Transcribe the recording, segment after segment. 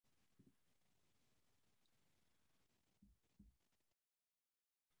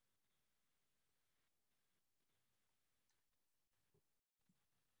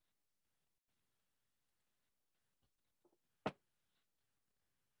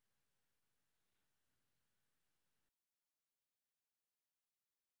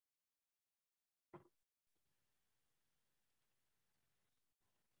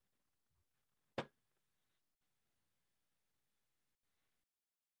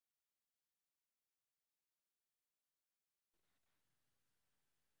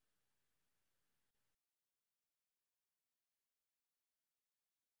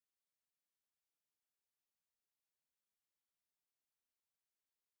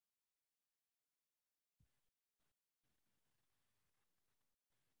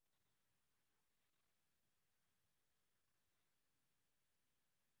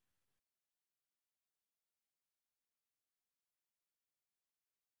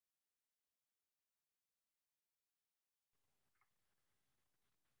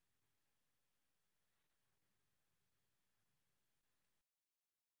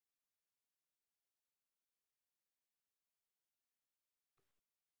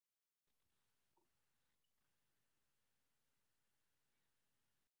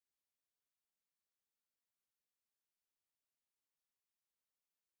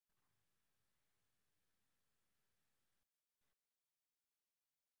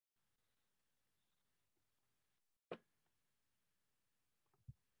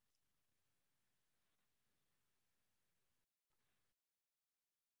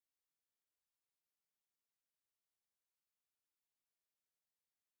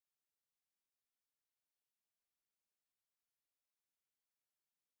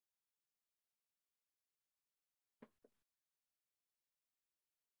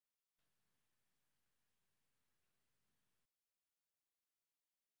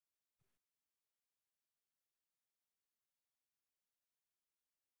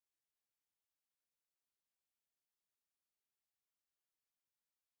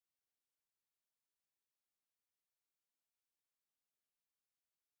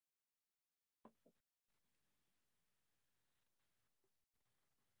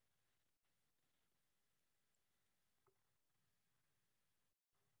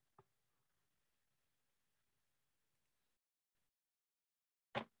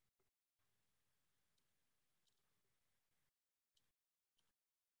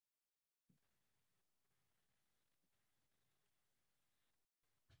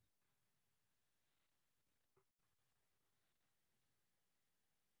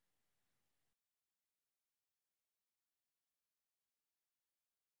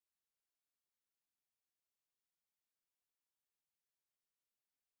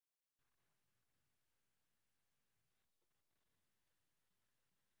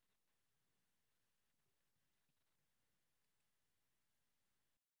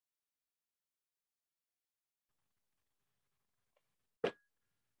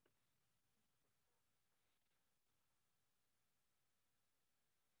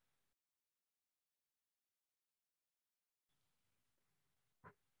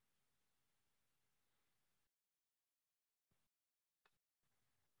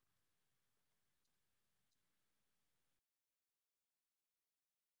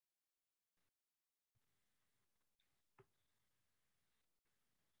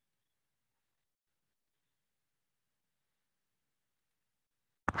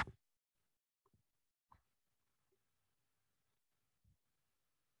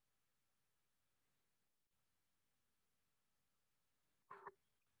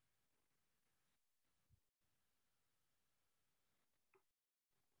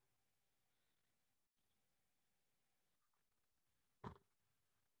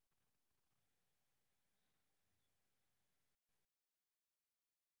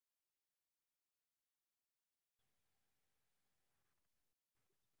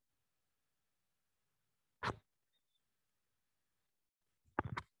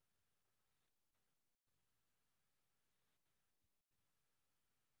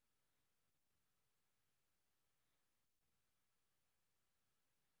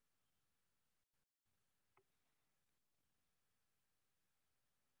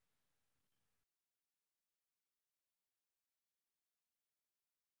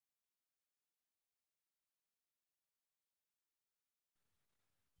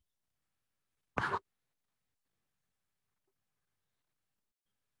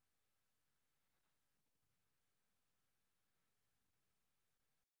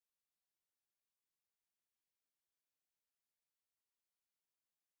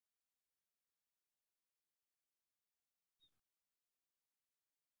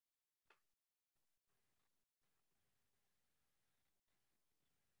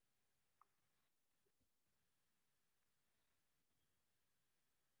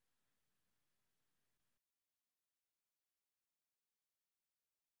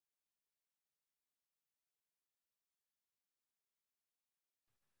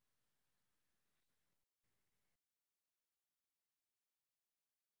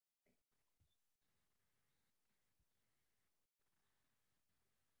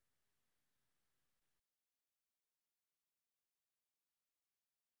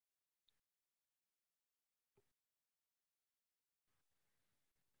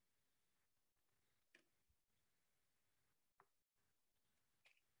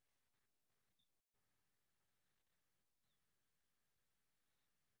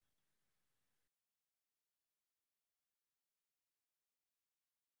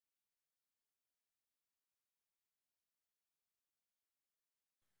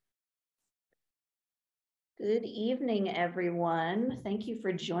Good evening, everyone. Thank you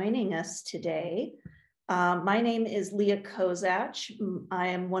for joining us today. My name is Leah Kozach. I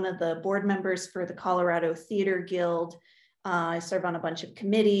am one of the board members for the Colorado Theater Guild. I serve on a bunch of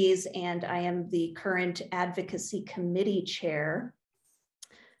committees, and I am the current advocacy committee chair.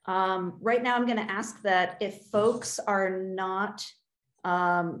 Right now, I'm going to ask that if folks are not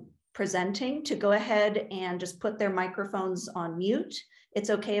presenting, to go ahead and just put their microphones on mute. It's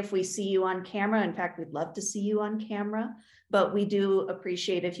okay if we see you on camera. In fact, we'd love to see you on camera, but we do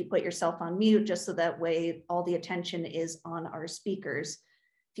appreciate if you put yourself on mute, just so that way all the attention is on our speakers.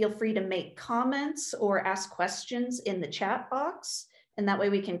 Feel free to make comments or ask questions in the chat box, and that way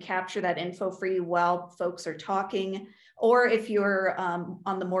we can capture that info for you while folks are talking. Or if you're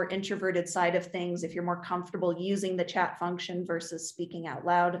on the more introverted side of things, if you're more comfortable using the chat function versus speaking out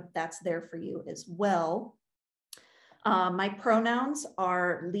loud, that's there for you as well. My pronouns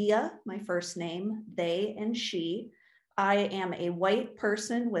are Leah, my first name, they and she. I am a white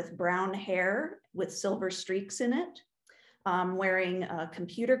person with brown hair with silver streaks in it. I'm wearing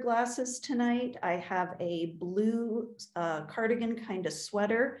computer glasses tonight. I have a blue cardigan kind of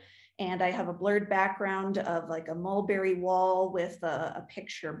sweater, and I have a blurred background of like a mulberry wall with a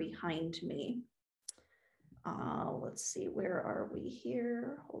picture behind me. Let's see, where are we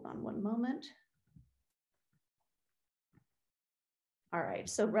here? Hold on one moment. All right,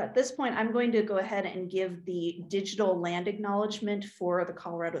 so at this point, I'm going to go ahead and give the digital land acknowledgement for the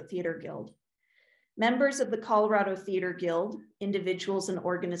Colorado Theater Guild. Members of the Colorado Theater Guild, individuals and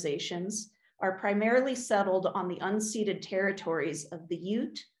organizations, are primarily settled on the unceded territories of the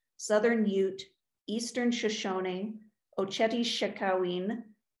Ute, Southern Ute, Eastern Shoshone, Oceti-Sakowin,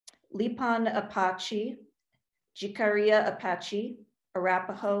 Lipan Apache, Jicarilla Apache,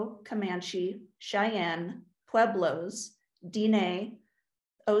 Arapaho, Comanche, Cheyenne, Pueblos, Diné,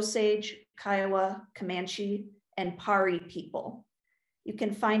 Osage, Kiowa, Comanche, and Pari people. You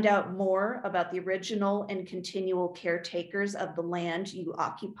can find out more about the original and continual caretakers of the land you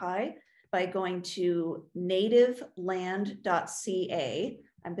occupy by going to nativeland.ca.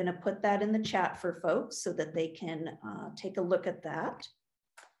 I'm going to put that in the chat for folks so that they can take a look at that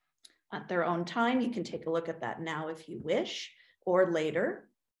at their own time. You can take a look at that now if you wish, or later.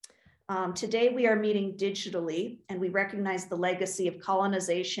 Today we are meeting digitally, and we recognize the legacy of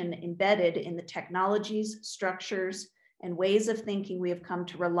colonization embedded in the technologies, structures, and ways of thinking we have come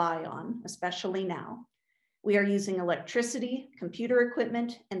to rely on, especially now. We are using electricity, computer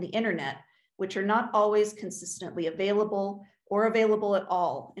equipment, and the internet, which are not always consistently available or available at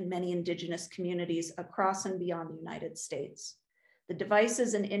all in many Indigenous communities across and beyond the United States. The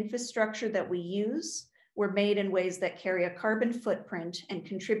devices and infrastructure that we use were made in ways that carry a carbon footprint and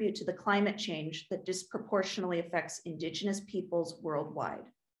contribute to the climate change that disproportionately affects Indigenous peoples worldwide.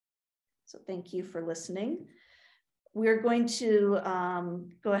 So thank you for listening. We're going to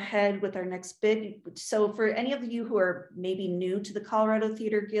go ahead with our next bit. So for any of you who are maybe new to the Colorado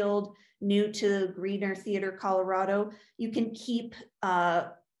Theater Guild, new to Greener Theater Colorado, you can keep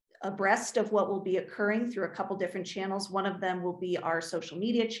abreast of what will be occurring through a couple different channels. One of them will be our social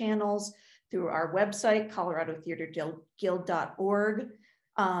media channels, through our website, coloradotheaterguild.org.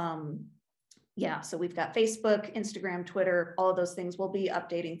 Yeah, so we've got Facebook, Instagram, Twitter, all of those things. We'll be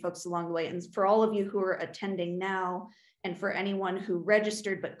updating folks along the way. And for all of you who are attending now, and for anyone who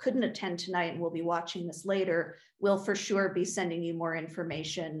registered but couldn't attend tonight and will be watching this later, we'll for sure be sending you more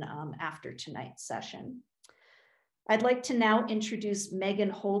information after tonight's session. I'd like to now introduce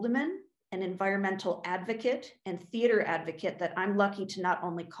Megan Holdeman, an environmental advocate and theater advocate that I'm lucky to not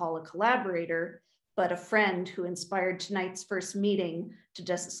only call a collaborator, but a friend who inspired tonight's first meeting to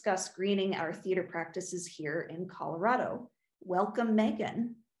discuss greening our theater practices here in Colorado. Welcome,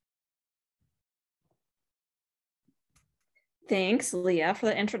 Megan. Thanks, Leah, for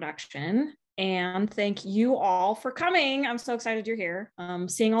the introduction. And thank you all for coming. I'm so excited you're here.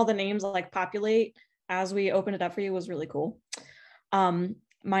 Seeing all the names like populate as we opened it up for you was really cool.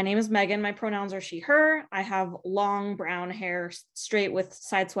 My name is Megan. My pronouns are she, her. I have long brown hair, straight with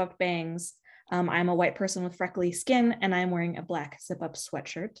side-swept bangs. I'm a white person with freckly skin, and I'm wearing a black zip-up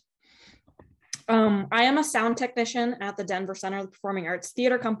sweatshirt. I am a sound technician at the Denver Center of the Performing Arts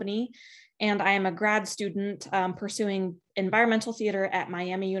Theater Company, and I am a grad student pursuing environmental theater at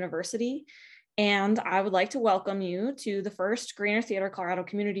Miami University. And I would like to welcome you to the first Greener Theater Colorado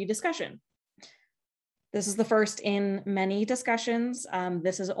community discussion. This is the first in many discussions.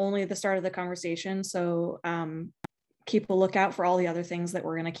 This is only the start of the conversation, so keep a lookout for all the other things that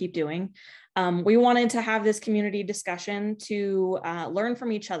we're going to keep doing. We wanted to have this community discussion to learn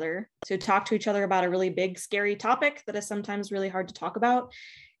from each other, to talk to each other about a really big, scary topic that is sometimes really hard to talk about,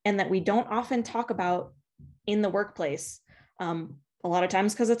 and that we don't often talk about in the workplace. A lot of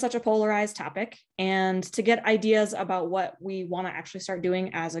times because it's such a polarized topic, and to get ideas about what we want to actually start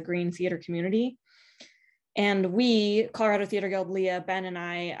doing as a green theater community. And we, Colorado Theater Guild, Leah, Ben, and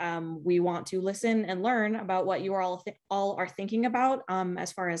I, we want to listen and learn about what you all are thinking about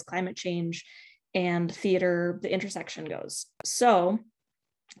as far as climate change and theater, the intersection goes. So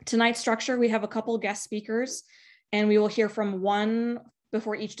tonight's structure, we have a couple guest speakers, and we will hear from one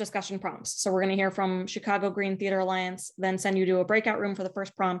before each discussion prompts. So we're going to hear from Chicago Green Theater Alliance, then send you to a breakout room for the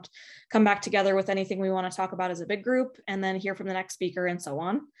first prompt, come back together with anything we want to talk about as a big group, and then hear from the next speaker, and so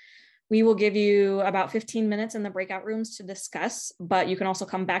on. We will give you about 15 minutes in the breakout rooms to discuss, but you can also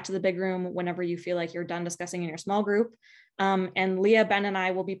come back to the big room whenever you feel like you're done discussing in your small group. And Leah, Ben, and I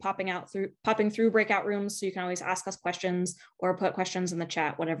will be popping through breakout rooms, so you can always ask us questions or put questions in the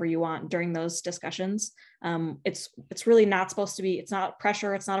chat, whatever you want during those discussions. It's really not supposed to be, it's not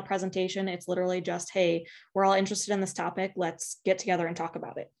pressure, it's not a presentation, it's literally just, hey, we're all interested in this topic, let's get together and talk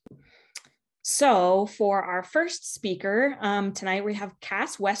about it. So for our first speaker tonight, we have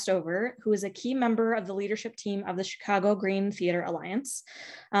Cass Westover, who is a key member of the leadership team of the Chicago Green Theater Alliance.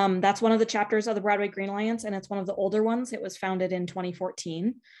 That's one of the chapters of the Broadway Green Alliance, and it's one of the older ones. It was founded in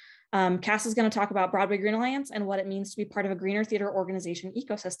 2014. Cass is going to talk about Broadway Green Alliance and what it means to be part of a greener theater organization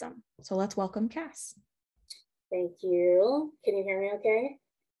ecosystem. So let's welcome Cass. Thank you. Can you hear me okay?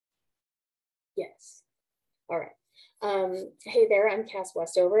 Yes. All right. Hey there, I'm Cass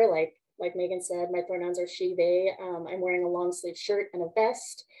Westover. Like Megan said, my pronouns are she, they. I'm wearing a long sleeve shirt and a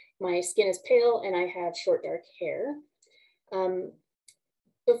vest. My skin is pale and I have short, dark hair.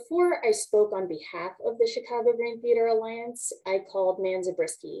 Before I spoke on behalf of the Chicago Green Theater Alliance, I called Nan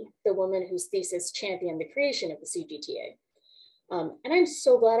Zabriskie, the woman whose thesis championed the creation of the CGTA. And I'm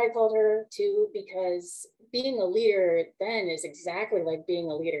so glad I called her too, because being a leader then is exactly like being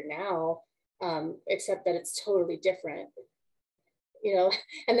a leader now, except that it's totally different. You know,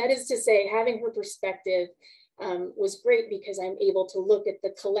 and that is to say, having her perspective was great because I'm able to look at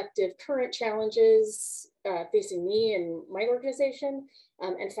the collective current challenges facing me and my organization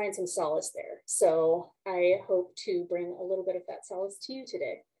and find some solace there. So I hope to bring a little bit of that solace to you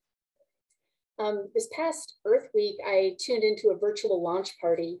today. This past Earth Week, I tuned into a virtual launch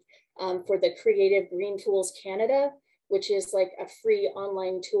party for the Creative Green Tools Canada, which is like a free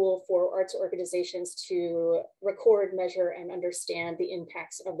online tool for arts organizations to record, measure, and understand the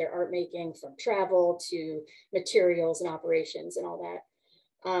impacts of their art making, from travel to materials and operations and all that.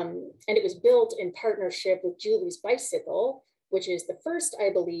 And it was built in partnership with Julie's Bicycle, which is the first,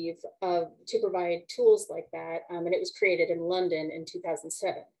 I believe, to provide tools like that. And it was created in London in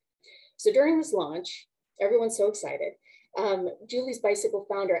 2007. So during this launch, everyone's so excited. Julie's Bicycle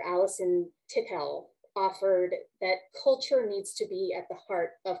founder, Alison Tickell, offered that culture needs to be at the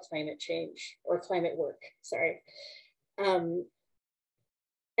heart of climate change, or climate work, sorry. And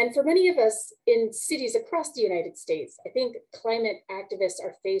for many of us in cities across the United States, I think climate activists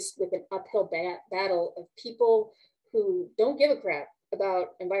are faced with an uphill battle of people who don't give a crap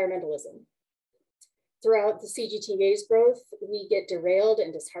about environmentalism. Throughout the CGTA's growth, we get derailed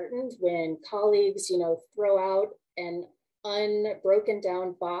and disheartened when colleagues, throw out an unbroken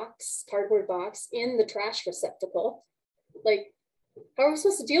down box, cardboard box in the trash receptacle. Like, how are we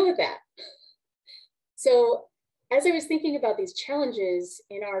supposed to deal with that? So as I was thinking about these challenges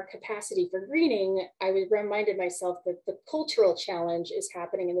in our capacity for greening, I reminded myself that the cultural challenge is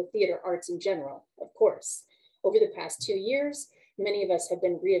happening in the theater arts in general, of course. Over the past 2 years, many of us have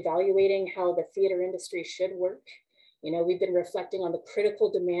been reevaluating how the theater industry should work. We've been reflecting on the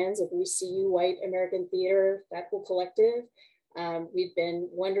critical demands of We See You White American Theater, that whole collective. We've been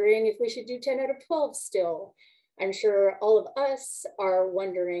wondering if we should do 10 out of 12 still. I'm sure all of us are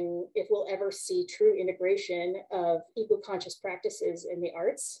wondering if we'll ever see true integration of eco-conscious practices in the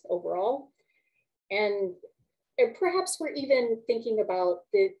arts overall. And perhaps we're even thinking about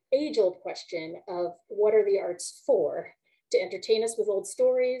the age-old question of what are the arts for? To entertain us with old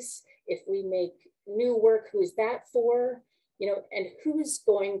stories? If we make new work, who is that for? And who's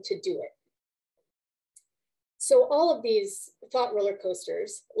going to do it? So all of these thought roller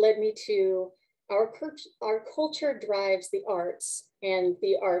coasters led me to our culture drives the arts, and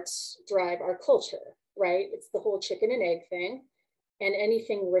the arts drive our culture, right? It's the whole chicken and egg thing, and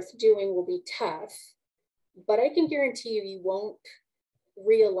anything worth doing will be tough, but I can guarantee you won't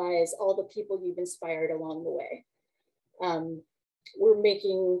realize all the people you've inspired along the way. We're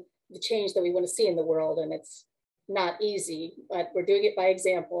making the change that we want to see in the world, and it's not easy, but we're doing it by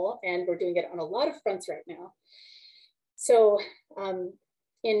example, and we're doing it on a lot of fronts right now. So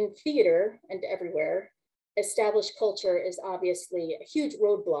in theater and everywhere, established culture is obviously a huge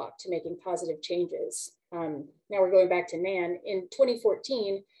roadblock to making positive changes. Now we're going back to Nan. In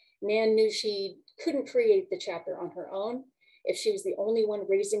 2014, Nan knew she couldn't create the chapter on her own. If she was the only one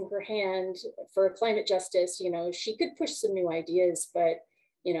raising her hand for climate justice, you know, she could push some new ideas, but,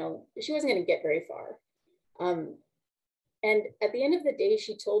 you know, she wasn't going to get very far. And at the end of the day,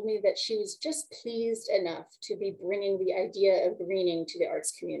 she told me that she was just pleased enough to be bringing the idea of greening to the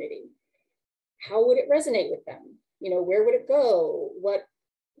arts community. How would it resonate with them? You know, where would it go?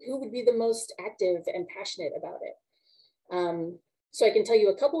 Who would be the most active and passionate about it? So I can tell you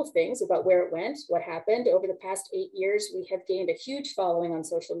a couple of things about where it went, what happened. Over the past 8 years, we have gained a huge following on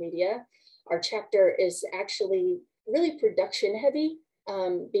social media. Our chapter is actually really production heavy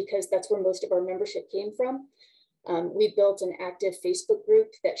because that's where most of our membership came from. We built an active Facebook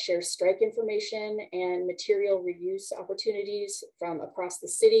group that shares strike information and material reuse opportunities from across the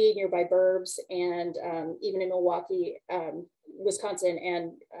city, nearby burbs, and even in Milwaukee, Wisconsin,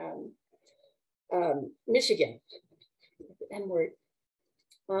 and Michigan. N-word.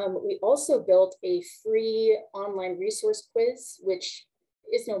 We also built a free online resource quiz, which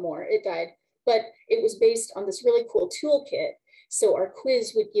is no more, it died, but it was based on this really cool toolkit. So our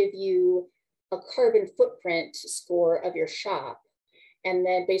quiz would give you a carbon footprint score of your shop. And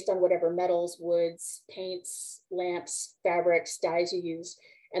then based on whatever metals, woods, paints, lamps, fabrics, dyes you use.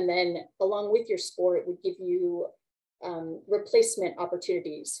 And then along with your score, it would give you replacement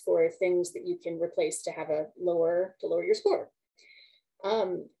opportunities for things that you can replace to have to lower your score.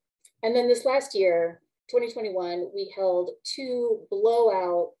 And then this last year, 2021, we held 2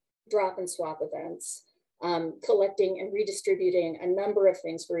 blowout drop and swap events, collecting and redistributing a number of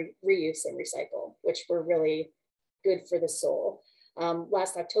things for reuse and recycle, which were really good for the soul.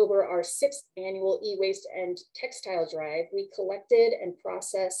 Last October, our 6th annual e-waste and textile drive, we collected and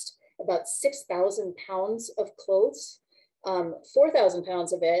processed about 6,000 pounds of clothes. 4,000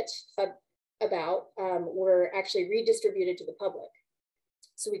 pounds of it were actually redistributed to the public.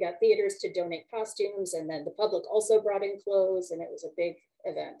 So we got theaters to donate costumes, and then the public also brought in clothes, and it was a big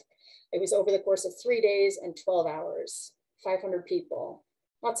event. It was over the course of 3 days and 12 hours, 500 people,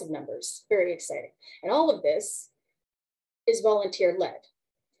 lots of numbers, very exciting. And all of this is volunteer led,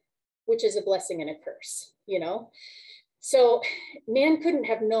 which is a blessing and a curse, you know? So Nan couldn't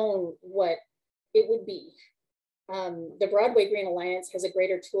have known what it would be. The Broadway Green Alliance has a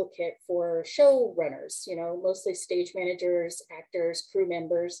greater toolkit for show runners, you know, mostly stage managers, actors, crew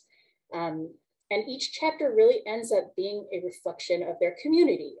members. And each chapter really ends up being a reflection of their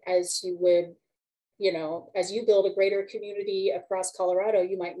community. As you would, you know, as you build a greater community across Colorado,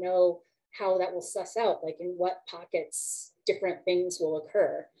 you might know how that will suss out, like in what pockets different things will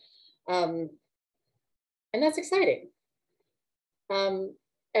occur. And that's exciting.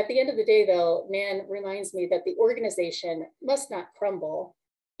 At the end of the day, though, Nan reminds me that the organization must not crumble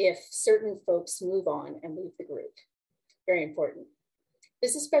if certain folks move on and leave the group. Very important.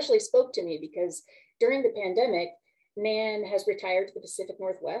 This especially spoke to me because during the pandemic, Nan has retired to the Pacific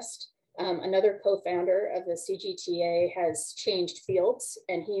Northwest. Another co-founder of the CGTA has changed fields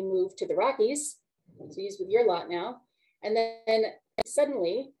and he moved to the Rockies. So he's with your lot now. And then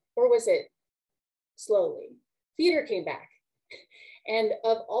suddenly, or was it slowly, theater came back. And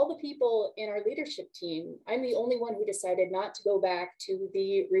of all the people in our leadership team, I'm the only one who decided not to go back to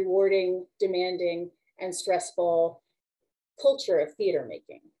the rewarding, demanding, and stressful culture of theater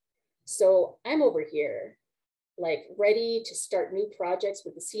making. So I'm over here, like ready to start new projects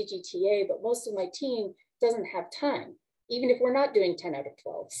with the CGTA, but most of my team doesn't have time, even if we're not doing 10 out of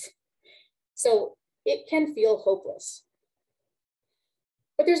 12s. So it can feel hopeless.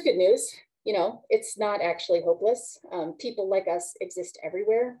 But there's good news. You know, it's not actually hopeless. People like us exist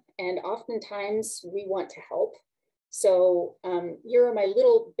everywhere, and oftentimes we want to help. So here are my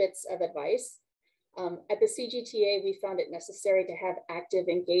little bits of advice. At the CGTA, we found it necessary to have active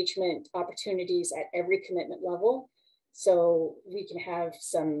engagement opportunities at every commitment level. So we can have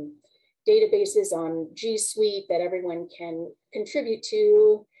some databases on G Suite that everyone can contribute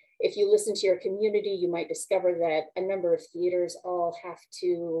to. If you listen to your community, you might discover that a number of theaters all have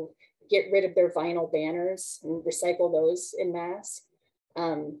to get rid of their vinyl banners and recycle those en masse.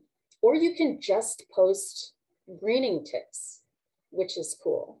 Or you can just post greening tips, which is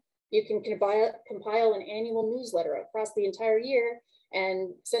cool. You can compile an annual newsletter across the entire year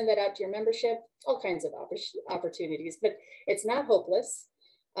and send that out to your membership, all kinds of opportunities, but it's not hopeless.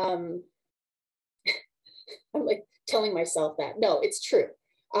 I'm like telling myself that. No, it's true.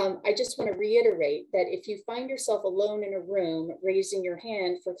 I just want to reiterate that if you find yourself alone in a room raising your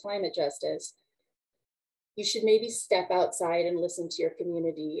hand for climate justice, you should maybe step outside and listen to your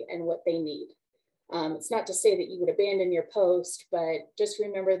community and what they need. It's not to say that you would abandon your post, but just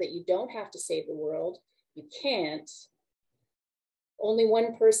remember that you don't have to save the world. you can't, only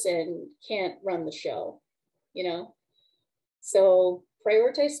one person can't run the show, you know? So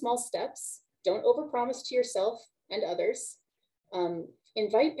prioritize small steps. Don't overpromise to yourself and others.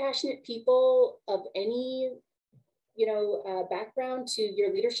 Invite passionate people of any, background to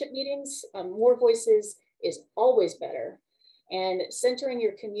your leadership meetings. More voices is always better. And centering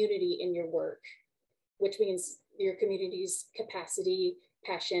your community in your work, which means your community's capacity,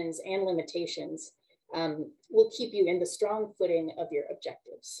 passions, and limitations, will keep you in the strong footing of your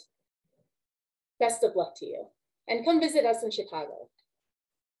objectives. Best of luck to you. And come visit us in Chicago.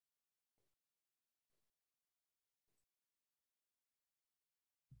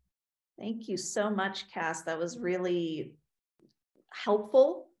 Thank you so much, Cass. That was really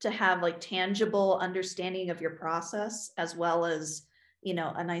helpful to have like tangible understanding of your process, as well as,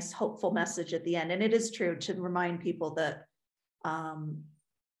 a nice hopeful message at the end. And it is true to remind people that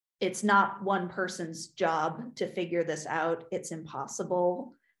it's not one person's job to figure this out. It's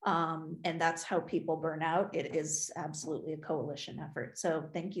impossible. And that's how people burn out. It is absolutely a coalition effort. So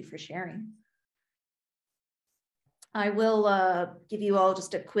thank you for sharing. I will give you all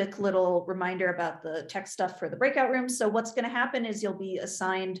just a quick little reminder about the tech stuff for the breakout rooms. So what's going to happen is you'll be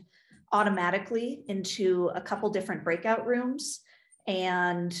assigned automatically into a couple different breakout rooms.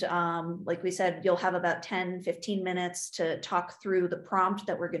 And like we said, you'll have about 10-15 minutes to talk through the prompt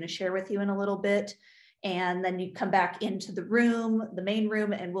that we're going to share with you in a little bit. And then you come back into the room, the main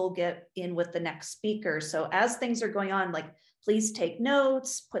room, and we'll get in with the next speaker. So as things are going on, like, please take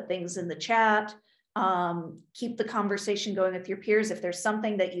notes, put things in the chat. Keep the conversation going with your peers. If there's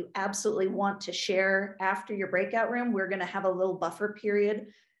something that you absolutely want to share after your breakout room, we're going to have a little buffer period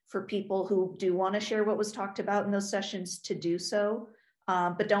for people who do want to share what was talked about in those sessions to do so.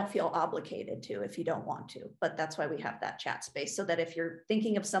 But don't feel obligated to if you don't want to. But that's why we have that chat space, so that if you're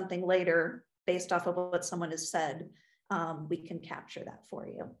thinking of something later based off of what someone has said, we can capture that for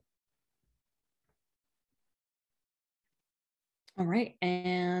you. All right,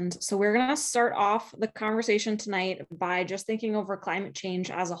 and so we're going to start off the conversation tonight by just thinking over climate change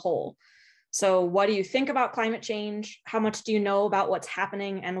as a whole. So what do you think about climate change? How much do you know about what's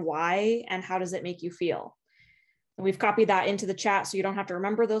happening and why? And how does it make you feel? We've copied that into the chat so you don't have to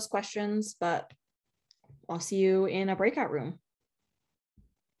remember those questions, but I'll see you in a breakout room.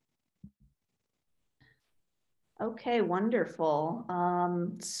 Okay, wonderful.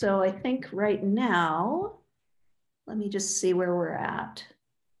 So I think right now, let me just see where we're at.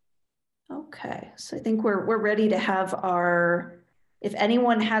 Okay, so I think we're ready to have our, if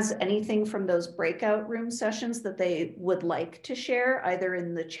anyone has anything from those breakout room sessions that they would like to share, either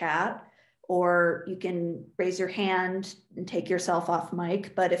in the chat, or you can raise your hand and take yourself off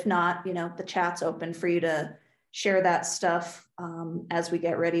mic. But if not, the chat's open for you to share that stuff as we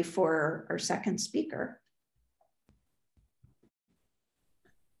get ready for our second speaker.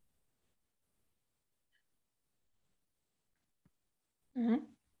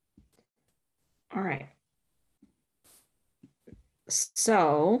 All right.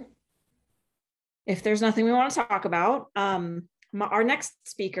 So if there's nothing we want to talk about, our next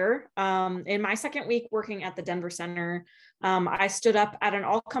speaker, in my second week working at the Denver Center, I stood up at an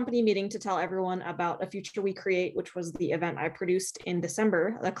all-company meeting to tell everyone about A Future We Create, which was the event I produced in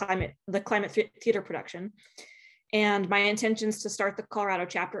December, the climate theater production. And my intention is to start the Colorado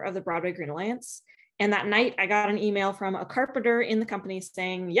chapter of the Broadway Green Alliance. And that night, I got an email from a carpenter in the company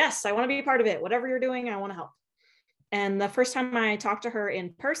saying, yes, I want to be a part of it. Whatever you're doing, I want to help. And the first time I talked to her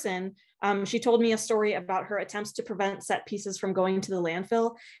in person, she told me a story about her attempts to prevent set pieces from going to the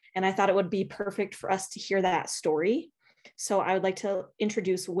landfill. And I thought it would be perfect for us to hear that story. So I would like to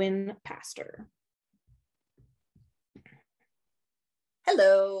introduce Wynn Pastor.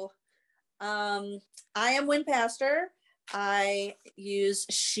 Hello, I am Wynn Pastor. I use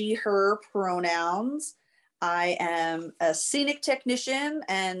she, her pronouns. I am a scenic technician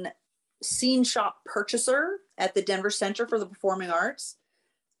and scene shop purchaser at the Denver Center for the Performing Arts.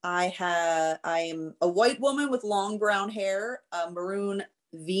 I am a white woman with long brown hair, a maroon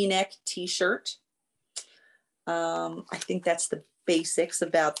V-neck t-shirt. I think that's the basics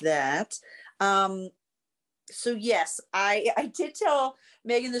about that. So yes, I did tell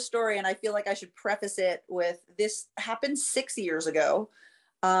Megan the story, and I feel like I should preface it with, this happened 6 years ago.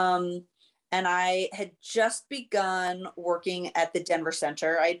 And I had just begun working at the Denver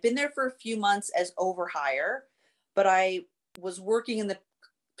Center. I had been there for a few months as overhire, but I was working in the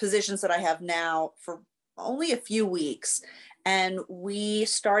positions that I have now for only a few weeks. And we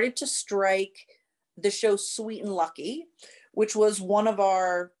started to strike the show Sweet and Lucky, which was one of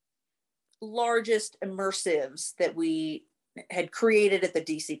our largest immersives that we had created at the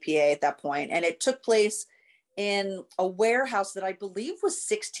DCPA at that point, and it took place in a warehouse that I believe was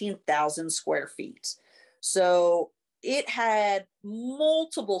 16,000 square feet. So it had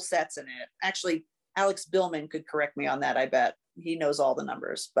multiple sets in it. Actually, Alex Billman could correct me on that. I bet he knows all the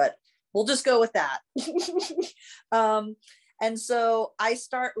numbers, but we'll just go with that. And so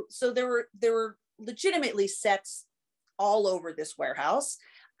so there were legitimately sets all over this warehouse.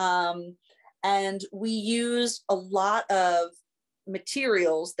 And we used a lot of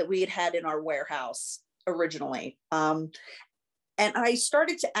materials that we had in our warehouse originally. And I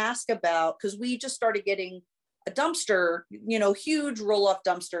started to ask about, because we just started getting a dumpster, huge roll-off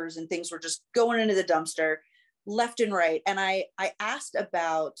dumpsters, and things were just going into the dumpster left and right. And I asked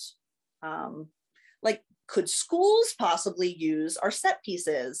about, could schools possibly use our set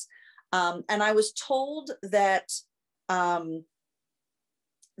pieces? And I was told that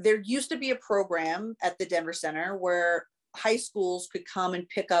there used to be a program at the Denver Center where high schools could come and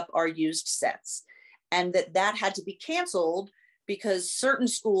pick up our used sets, and that had to be canceled because certain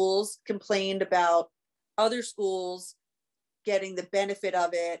schools complained about other schools getting the benefit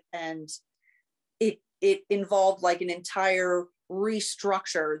of it, and it involved like an entire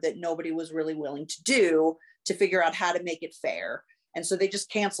restructure that nobody was really willing to do to figure out how to make it fair. And so they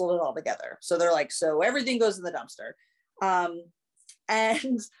just canceled it all together. So they're like, so everything goes in the dumpster.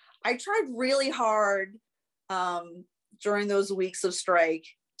 And I tried really hard during those weeks of strike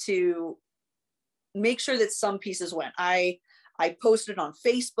to make sure that some pieces went. I posted on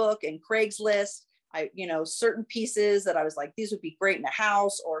Facebook and Craigslist, certain pieces that I was like, these would be great in a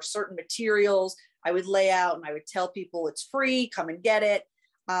house, or certain materials I would lay out, and I would tell people it's free, come and get it.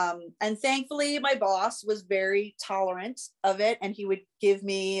 And thankfully my boss was very tolerant of it, and he would give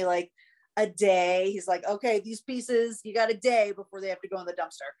me like a day. He's like, okay, these pieces, you got a day before they have to go in the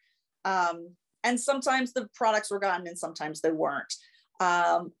dumpster. And sometimes the products were gotten and sometimes they weren't.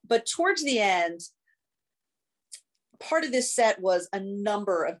 But towards the end, part of this set was a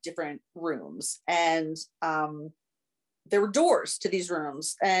number of different rooms, and there were doors to these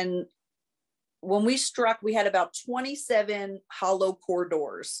rooms. And when we struck, we had about 27 hollow core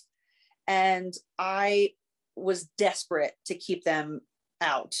doors, and I was desperate to keep them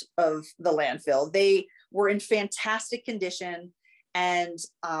out of the landfill. They were in fantastic condition, and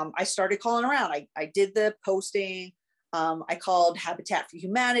I started calling around. I did the posting. I called Habitat for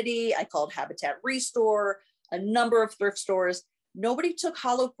Humanity. I called Habitat Restore, a number of thrift stores. Nobody took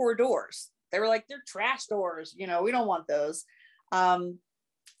hollow core doors. They were like, they're trash doors. We don't want those.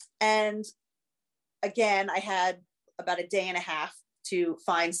 And again, I had about a day and a half to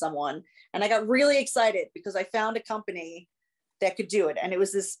find someone. And I got really excited because I found a company that could do it. And it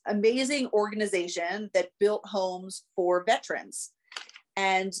was this amazing organization that built homes for veterans.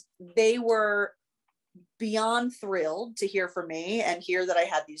 And they were beyond thrilled to hear from me and hear that I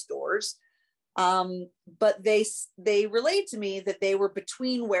had these doors. But they relayed to me that they were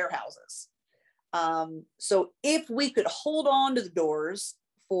between warehouses. So if we could hold on to the doors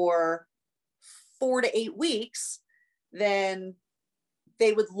for 4 to 8 weeks, then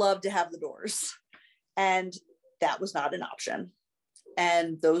they would love to have the doors. And that was not an option.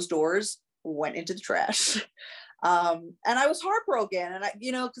 And those doors went into the trash. And I was heartbroken. And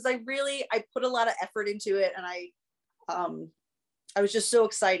because I put a lot of effort into it. And I was just so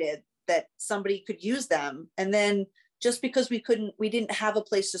excited that somebody could use them. And then just because we didn't have a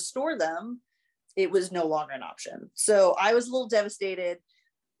place to store them, it was no longer an option. So I was a little devastated.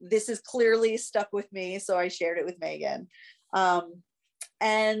 This is clearly stuck with me. So I shared it with Megan.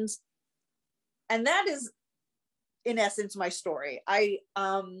 And that is, in essence, my story. I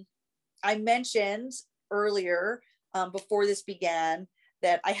mentioned earlier, before this began,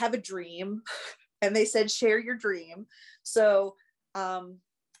 that I have a dream, and they said, share your dream. So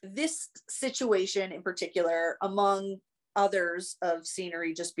this situation in particular, among others of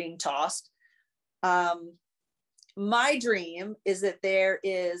scenery just being tossed, my dream is that there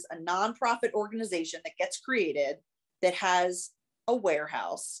is a nonprofit organization that gets created that has a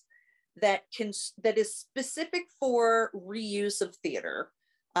warehouse that is specific for reuse of theater.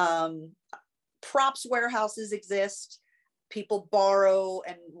 Props warehouses exist. People borrow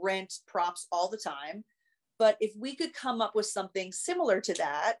and rent props all the time. But if we could come up with something similar to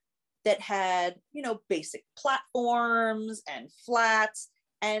that had, basic platforms and flats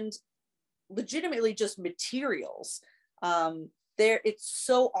and legitimately just materials. It's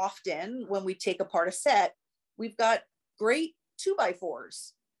so often when we take apart a set, we've got great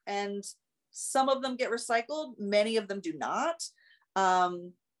 2x4s, and some of them get recycled, many of them do not.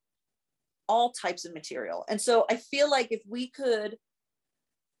 All types of material. And so I feel like if we could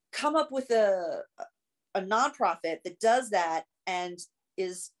come up with a nonprofit that does that and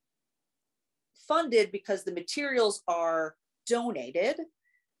is funded because the materials are donated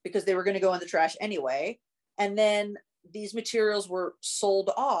because they were going to go in the trash anyway. And then these materials were sold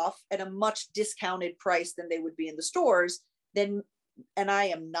off at a much discounted price than they would be in the stores, then, and I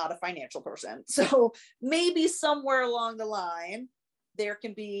am not a financial person. So maybe somewhere along the line, there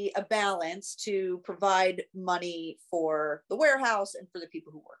can be a balance to provide money for the warehouse and for the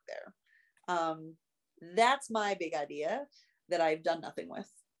people who work there. That's my big idea that I've done nothing with.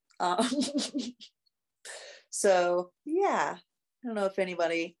 So yeah, I don't know if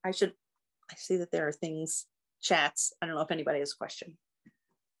anybody, I see that there are things, chats. I don't know if anybody has a question.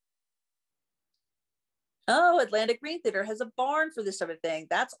 Oh, Atlantic Green Theater has a barn for this type of thing.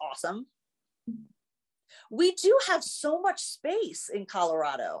 That's awesome. We do have so much space in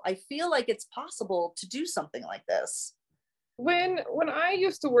Colorado. I feel like it's possible to do something like this. When I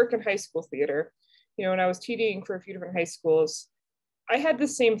used to work in high school theater, you know, when I was TDing for a few different high schools, I had the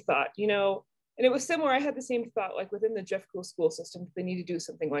same thought, you know, and it was similar. I had the same thought, like within the Jeffco school system, they need to do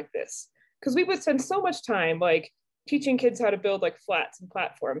something like this. Because we would spend so much time like teaching kids how to build like flats and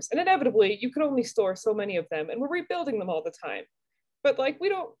platforms. And inevitably you could only store so many of them, and we're rebuilding them all the time. But like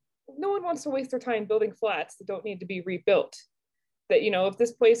no one wants to waste their time building flats that don't need to be rebuilt. That, you know, if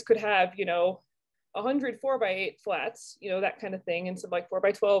this place could have, you know, 100 4x8 flats, you know, that kind of thing, and some like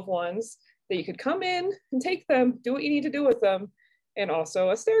 4x12 ones that you could come in and take them, do what you need to do with them, and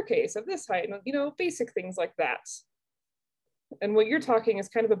also a staircase of this height, and, you know, basic things like that. And what you're talking is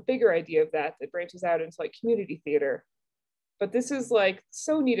kind of a bigger idea of that branches out into like community theater. But this is like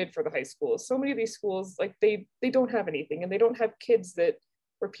so needed for the high schools. So many of these schools, like they don't have anything, and they don't have kids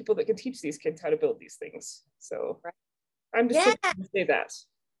or people that can teach these kids how to build these things. So I'm just going to say that.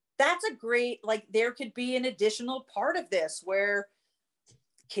 That's a great, like there could be an additional part of this where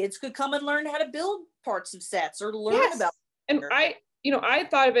kids could come and learn how to build parts of sets or learn about. And I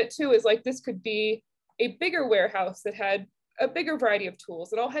thought of it too, as like, this could be a bigger warehouse that had a bigger variety of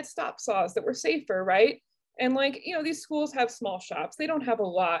tools, that all had stop saws, that were safer, right? And like, you know, these schools have small shops, they don't have a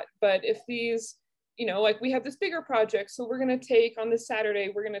lot, but if these, you know, like we have this bigger project, so we're going to take on this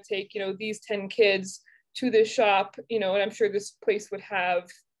Saturday, we're going to take, you know, these 10 kids to this shop, you know, and I'm sure this place would have,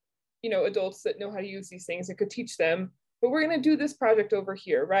 you know, adults that know how to use these things and could teach them, but we're going to do this project over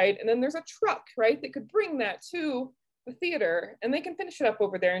here, right? And then there's a truck, right, that could bring that to the theater, and they can finish it up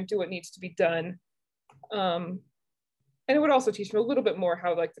over there and do what needs to be done. And it would also teach them a little bit more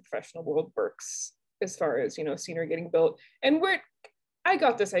how like the professional world works as far as, you know, scenery getting built. And where I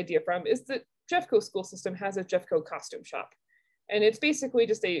got this idea from is that Jeffco school system has a Jeffco costume shop. And it's basically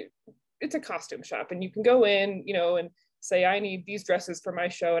just it's a costume shop, and you can go in, you know, and say, I need these dresses for my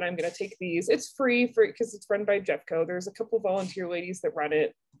show, and I'm going to take these. It's free because it's run by Jeffco. There's a couple of volunteer ladies that run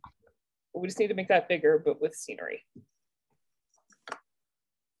it. We just need to make that bigger, but with scenery.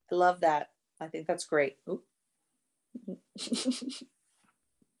 I love that. I think that's great.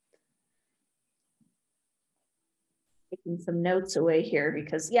 Taking some notes away here,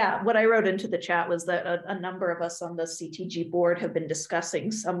 because yeah, what I wrote into the chat was that a number of us on the CTG board have been discussing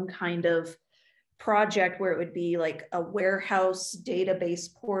some kind of project where it would be like a warehouse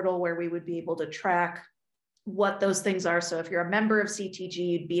database portal where we would be able to track what those things are. So if you're a member of CTG,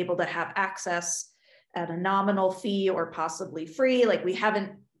 you'd be able to have access at a nominal fee or possibly free. Like we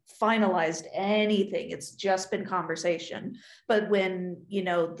haven't finalized anything, it's just been conversation. But when, you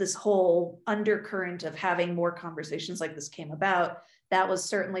know, this whole undercurrent of having more conversations like this came about, that was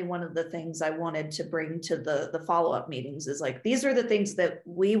certainly one of the things I wanted to bring to the follow-up meetings, is like, these are the things that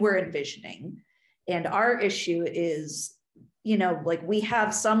we were envisioning. And our issue is, you know, like we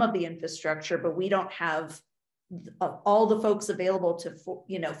have some of the infrastructure, but we don't have all the folks available to,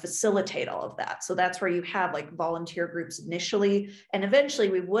 you know, facilitate all of that. So that's where you have like volunteer groups initially, and eventually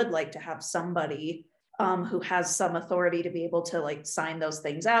we would like to have somebody who has some authority to be able to like sign those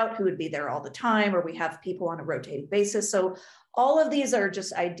things out, who would be there all the time, or we have people on a rotating basis. So all of these are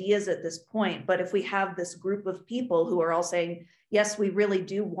just ideas at this point. But if we have this group of people who are all saying, yes, we really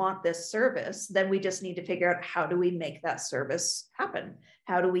do want this service, then we just need to figure out, how do we make that service happen?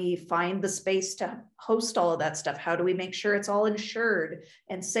 How do we find the space to host all of that stuff? How do we make sure it's all insured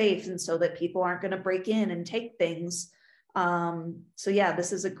and safe, and so that people aren't going to break in and take things? So yeah,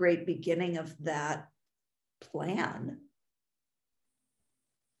 this is a great beginning of that plan.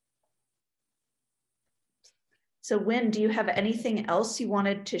 So Wynn, do you have anything else you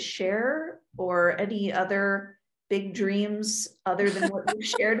wanted to share, or any other big dreams other than what you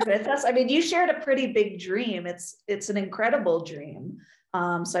shared with us? I mean, you shared a pretty big dream. It's an incredible dream.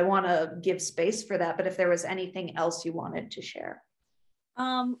 So I want to give space for that, but if there was anything else you wanted to share.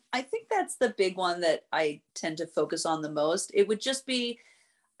 I think that's the big one that I tend to focus on the most. It would just be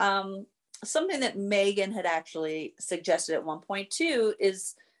something that Megan had actually suggested at one point too,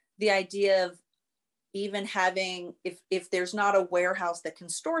 is the idea of even having, if there's not a warehouse that can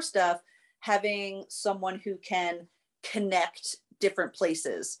store stuff, having someone who can connect different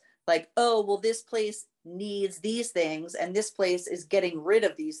places. Like, oh, well, this place needs these things and this place is getting rid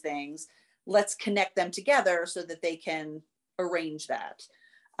of these things. Let's connect them together so that they can arrange that.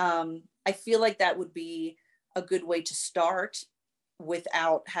 I feel like that would be a good way to start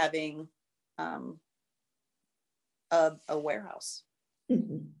without having a warehouse.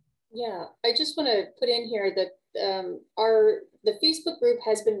 Mhm. Yeah, I just want to put in here that the Facebook group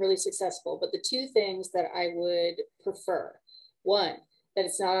has been really successful, but the two things that I would prefer, one, that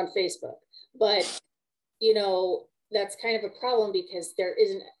it's not on Facebook, but you know, that's kind of a problem because there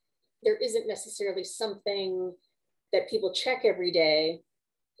isn't necessarily something that people check every day.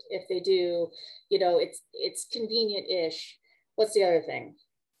 If they do, you know, it's convenient-ish. What's the other thing?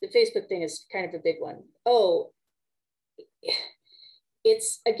 The Facebook thing is kind of a big one. Oh,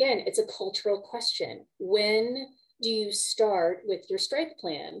 it's a cultural question. When do you start with your strike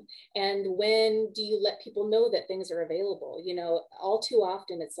plan? And when do you let people know that things are available? You know, all too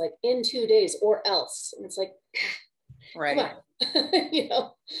often it's like in 2 days or else. And it's like, right. Come on. You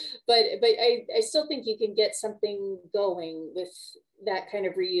know, but I still think you can get something going with that kind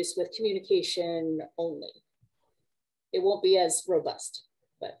of reuse with communication only. It won't be as robust,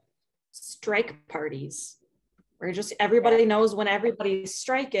 but Strike parties, where just everybody knows when everybody's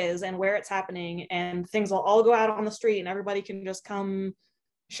strike is and where it's happening, and things will all go out on the street and everybody can just come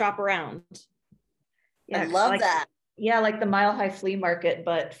shop around. Yeah, I love that. Yeah, like the Mile High Flea Market,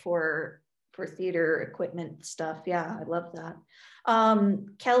 but for theater equipment stuff. Yeah, I love that.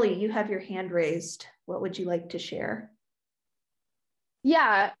 Kelly, you have your hand raised. What would you like to share?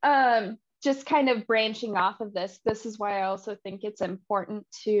 Yeah, just kind of branching off of this is why I also think it's important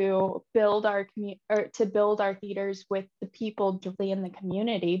to build our theaters with the people directly in the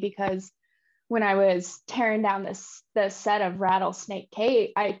community, because when I was tearing down the set of Rattlesnake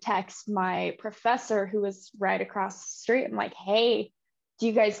Kate, I text my professor who was right across the street. I'm like, hey, do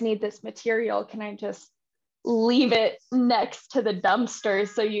you guys need this material? Can I just leave it next to the dumpster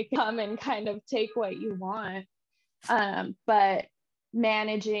so you can come and kind of take what you want? But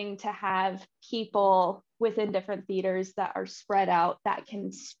managing to have people within different theaters that are spread out that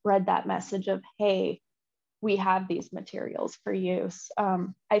can spread that message of, hey, we have these materials for use,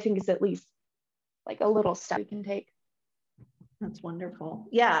 I think is at least like a little step we can take. That's wonderful.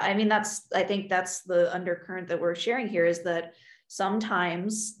 Yeah, I mean, I think that's the undercurrent that we're sharing here, is that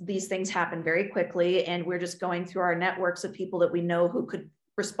sometimes these things happen very quickly and we're just going through our networks of people that we know who could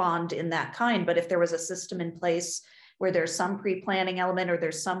respond in that kind. But if there was a system in place where there's some pre-planning element, or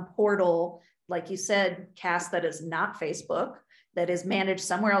there's some portal, like you said, Cass, that is not Facebook, that is managed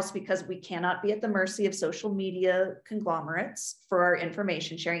somewhere else, because we cannot be at the mercy of social media conglomerates for our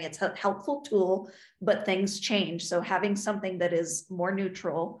information sharing. It's a helpful tool, but things change. So having something that is more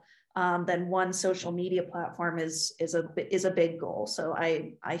neutral than one social media platform is a big goal. So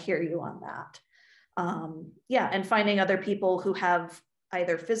I hear you on that. Yeah, and finding other people who have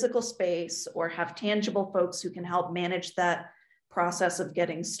either physical space or have tangible folks who can help manage that process of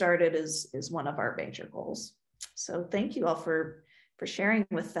getting started is one of our major goals. So thank you all for sharing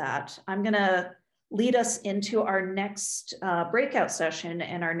with that. I'm gonna lead us into our next breakout session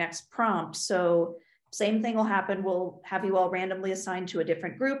and our next prompt. So same thing will happen. We'll have you all randomly assigned to a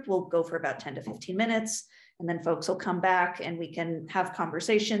different group. We'll go for about 10 to 15 minutes, and then folks will come back and we can have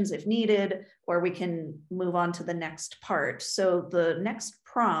conversations if needed, or we can move on to the next part. So the next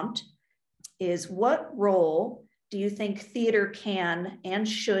prompt is, what role do you think theater can and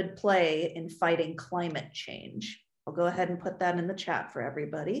should play in fighting climate change? I'll go ahead and put that in the chat for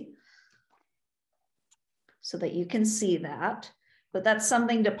everybody so that you can see that. But that's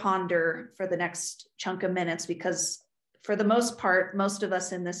something to ponder for the next chunk of minutes, because for the most part, most of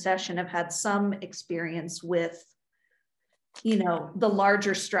us in this session have had some experience with, you know, the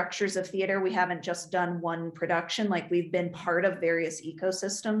larger structures of theater. We haven't just done one production, like we've been part of various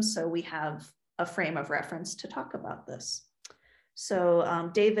ecosystems. So we have a frame of reference to talk about this. So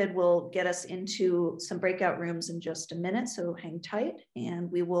David will get us into some breakout rooms in just a minute. So hang tight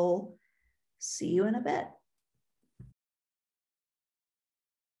and we will see you in a bit.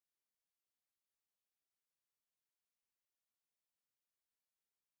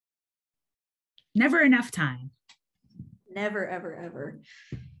 Never enough time. Never, ever, ever.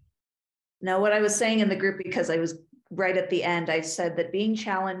 Now, what I was saying in the group, because I was right at the end, I said that being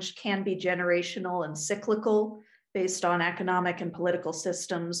challenged can be generational and cyclical. based on economic and political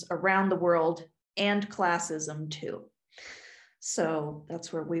systems around the world and classism too. So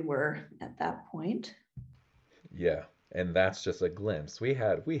that's where we were at that point. Yeah, and that's just a glimpse. We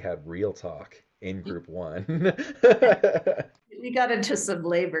had real talk in group 1. We got into some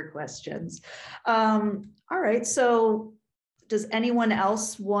labor questions. All right, so does anyone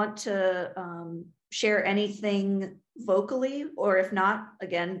else want to share anything vocally? Or if not,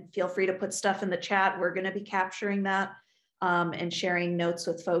 again, feel free to put stuff in the chat. We're going to be capturing that and sharing notes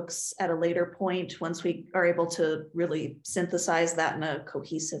with folks at a later point once we are able to really synthesize that in a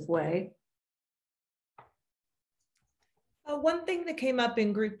cohesive way. One thing that came up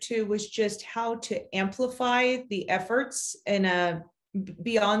in group 2 was just how to amplify the efforts in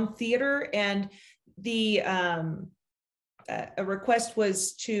beyond theater, and the a request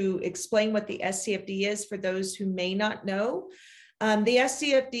was to explain what the SCFD is for those who may not know. The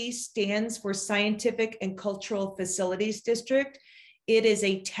SCFD stands for Scientific and Cultural Facilities District. It is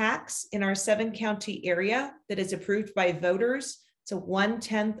a tax in our 7-county area that is approved by voters. It's a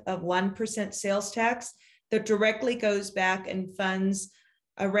 0.1% sales tax that directly goes back and funds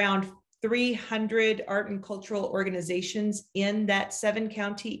around 300 art and cultural organizations in that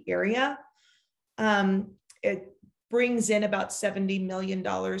 7-county area. It brings in about $70 million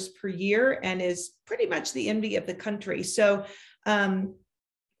per year and is pretty much the envy of the country. So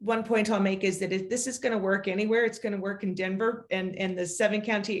one point I'll make is that if this is going to work anywhere, it's going to work in Denver and the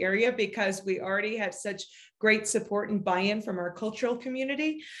 7-county area, because we already have such great support and buy-in from our cultural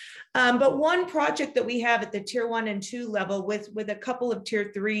community. But one project that we have at the tier 1 and 2 level with a couple of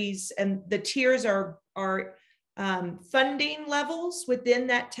tier 3s, and the tiers are funding levels within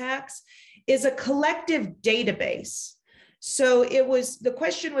that tax, is a collective database. So the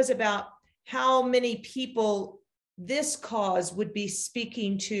question was about how many people this cause would be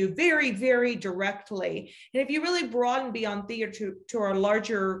speaking to very, very directly. And if you really broaden beyond theater to our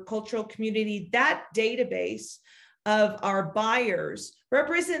larger cultural community, that database of our buyers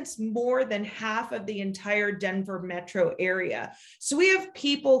represents more than half of the entire Denver metro area. So we have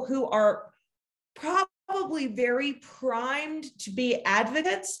people who are probably very primed to be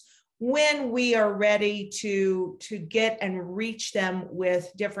advocates when we are ready to get and reach them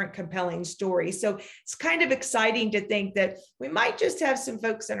with different compelling stories. So it's kind of exciting to think that we might just have some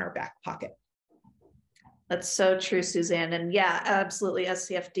folks in our back pocket. That's so true, Suzanne. And yeah, absolutely,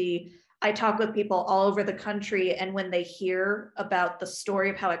 SCFD. I talk with people all over the country, and when they hear about the story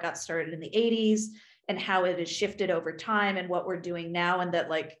of how it got started in the 80s and how it has shifted over time and what we're doing now, and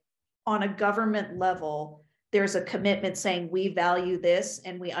that like on a government level, there's a commitment saying we value this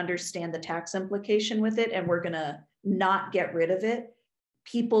and we understand the tax implication with it and we're gonna not get rid of it.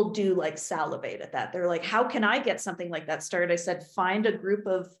 People do like salivate at that. They're like, how can I get something like that started? I said, find a group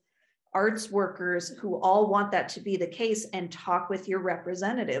of arts workers who all want that to be the case and talk with your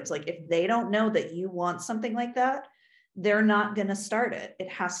representatives. Like if they don't know that you want something like that, they're not gonna start it. It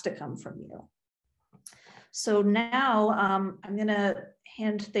has to come from you. So now I'm gonna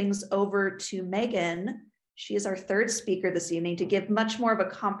hand things over to Megan. She is our third speaker this evening to give much more of a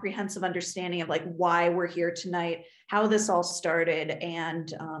comprehensive understanding of like why we're here tonight, how this all started,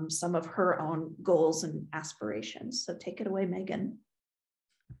 and some of her own goals and aspirations. So take it away, Megan.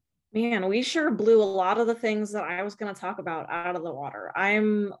 Man, we sure blew a lot of the things that I was going to talk about out of the water.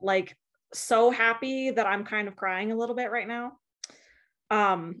 I'm like so happy that I'm kind of crying a little bit right now.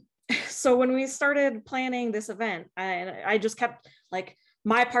 So when we started planning this event, I just kept like,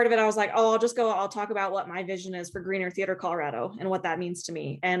 my part of it, I was like, oh, I'll talk about what my vision is for Greener Theater Colorado and what that means to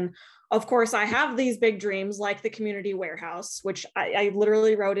me. And of course, I have these big dreams like the community warehouse, which I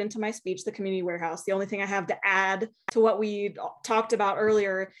literally wrote into my speech, the community warehouse. The only thing I have to add to what we talked about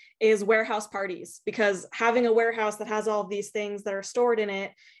earlier is warehouse parties, because having a warehouse that has all of these things that are stored in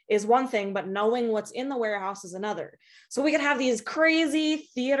it is one thing, but knowing what's in the warehouse is another. So we could have these crazy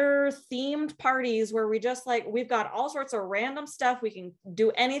theater themed parties where we just like, we've got all sorts of random stuff. We can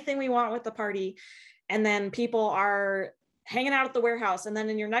do anything we want with the party. And then people are hanging out at the warehouse. And then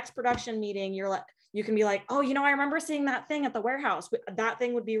in your next production meeting, you can be like, oh, I remember seeing that thing at the warehouse. That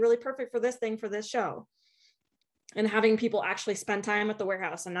thing would be really perfect for this thing, for this show. And having people actually spend time at the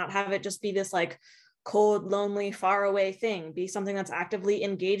warehouse and not have it just be this like cold, lonely, far away thing, be something that's actively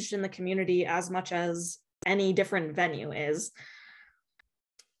engaged in the community as much as any different venue is.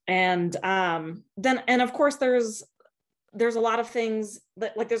 And then of course there's a lot of things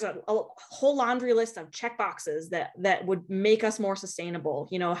that like there's a whole laundry list of check boxes that would make us more sustainable.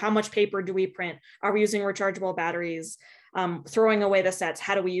 How much paper do we print? Are we using rechargeable batteries? Throwing away the sets?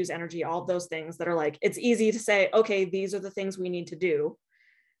 How do we use energy? All of those things that are like, it's easy to say, okay, these are the things we need to do.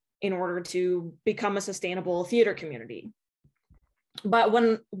 in order to become a sustainable theater community. But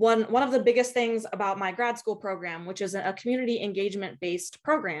one of the biggest things about my grad school program, which is a community engagement based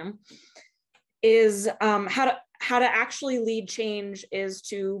program, is how to actually lead change is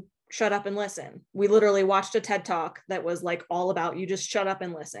to shut up and listen. We literally watched a TED Talk that was like all about you just shut up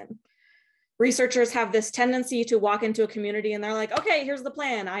and listen. Researchers have this tendency to walk into a community and they're like, okay, here's the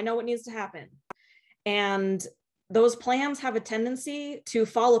plan. I know what needs to happen. And those plans have a tendency to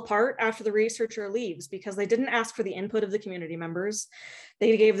fall apart after the researcher leaves because they didn't ask for the input of the community members.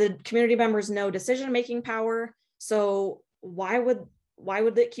 They gave the community members no decision-making power. So why would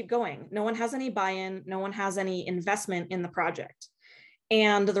it keep going? No one has any buy-in, no one has any investment in the project.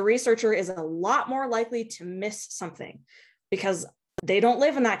 And the researcher is a lot more likely to miss something because they don't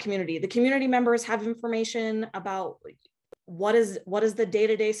live in that community. The community members have information about what is the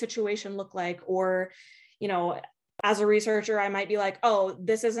day-to-day situation look like, or, you know, as a researcher, I might be like, oh,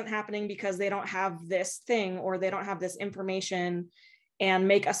 this isn't happening because they don't have this thing or they don't have this information, and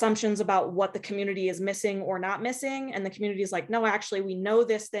make assumptions about what the community is missing or not missing. And the community is like, no, actually, we know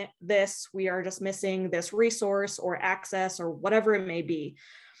this, we are just missing this resource or access or whatever it may be.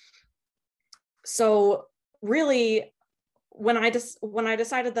 So really, when I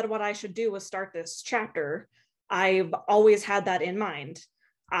decided that what I should do was start this chapter, I've always had that in mind.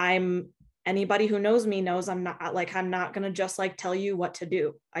 Anybody who knows me knows I'm not going to just like tell you what to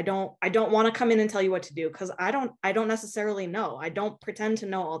do. I don't want to come in and tell you what to do because I don't necessarily know. I don't pretend to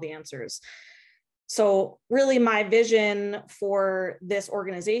know all the answers. So really my vision for this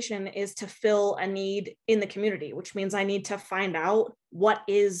organization is to fill a need in the community, which means I need to find out what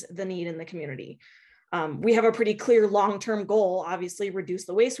is the need in the community. We have a pretty clear long-term goal, obviously reduce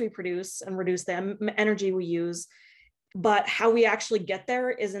the waste we produce and reduce the energy we use. But how we actually get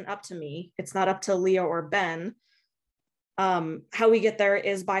there isn't up to me. It's not up to Leah or Ben. How we get there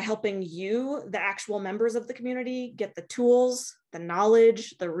is by helping you, the actual members of the community, get the tools, the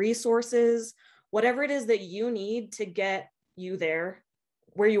knowledge, the resources, whatever it is that you need to get you there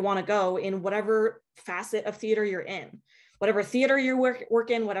where you want to go in whatever facet of theater you're in, whatever theater you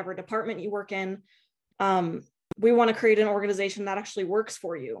work in, whatever department you work in. We want to create an organization that actually works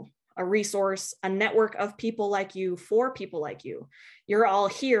for you. A resource, a network of people like you for people like you. You're all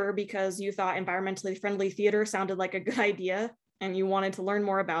here because you thought environmentally friendly theater sounded like a good idea and you wanted to learn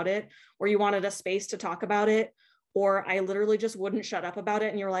more about it, or you wanted a space to talk about it, or I literally just wouldn't shut up about it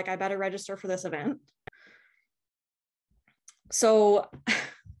and you're like, I better register for this event. So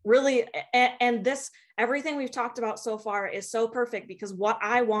really, and this, everything we've talked about so far is so perfect because what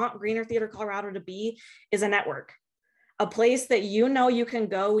I want Greener Theater Colorado to be is a network. A place that you know you can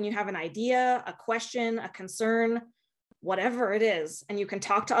go when you have an idea, a question, a concern, whatever it is, and you can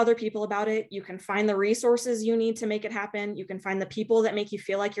talk to other people about it. You can find the resources you need to make it happen. You can find the people that make you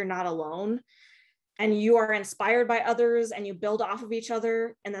feel like you're not alone, and you are inspired by others and you build off of each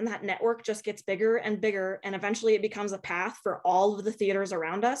other. And then that network just gets bigger and bigger. And eventually it becomes a path for all of the theaters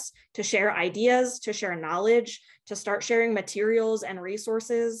around us to share ideas, to share knowledge, to start sharing materials and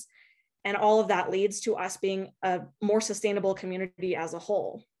resources. And all of that leads to us being a more sustainable community as a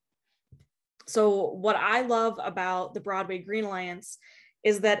whole. So what I love about the Broadway Green Alliance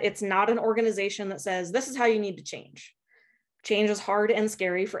is that it's not an organization that says, this is how you need to change. Change is hard and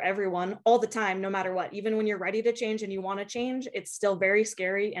scary for everyone all the time, no matter what. Even when you're ready to change and you want to change, it's still very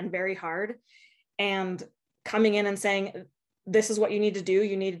scary and very hard. And coming in and saying, this is what you need to do,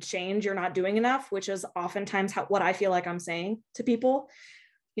 you need to change, you're not doing enough, which is oftentimes what I feel like I'm saying to people.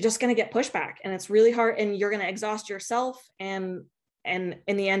 You're just going to get pushback and it's really hard and you're going to exhaust yourself. And in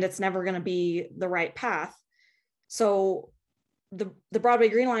the end, it's never going to be the right path. So the Broadway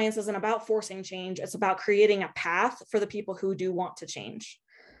Green Alliance isn't about forcing change. It's about creating a path for the people who do want to change.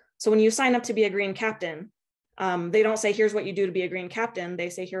 So when you sign up to be a green captain, they don't say, here's what you do to be a green captain. They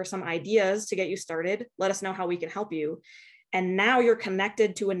say, here are some ideas to get you started. Let us know how we can help you. And now you're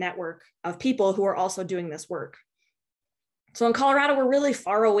connected to a network of people who are also doing this work. So in Colorado, we're really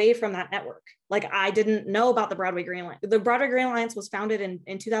far away from that network. Like I didn't know about the Broadway Green Alliance. The Broadway Green Alliance was founded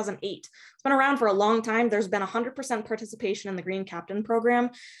in 2008. It's been around for a long time. There's been 100% participation in the Green Captain program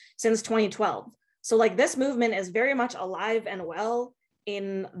since 2012. So like this movement is very much alive and well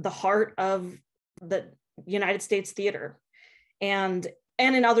in the heart of the United States theater. And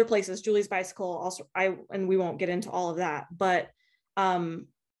in other places, Julie's Bicycle also, and we won't get into all of that, but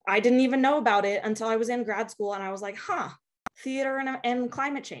I didn't even know about it until I was in grad school and I was like, theater and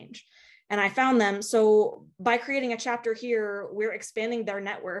climate change. And I found them. So by creating a chapter here, we're expanding their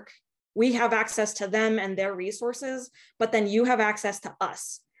network. We have access to them and their resources, but then you have access to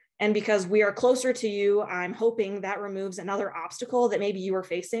us. And because we are closer to you, I'm hoping that removes another obstacle that maybe you were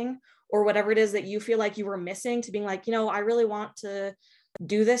facing, or whatever it is that you feel like you were missing, to being like, you know, I really want to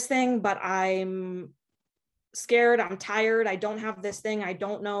do this thing, but I'm scared, I'm tired, I don't have this thing, I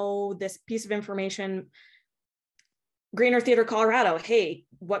don't know this piece of information. Greener Theater Colorado, hey,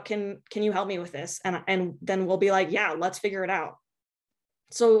 what can you help me with this? And then we'll be like, yeah, let's figure it out.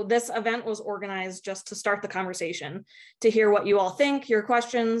 So this event was organized just to start the conversation, to hear what you all think, your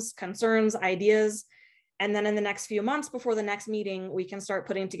questions, concerns, ideas. And then in the next few months before the next meeting, we can start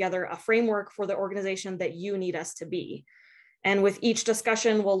putting together a framework for the organization that you need us to be. And with each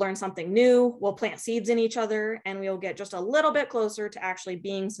discussion, we'll learn something new, we'll plant seeds in each other, and we'll get just a little bit closer to actually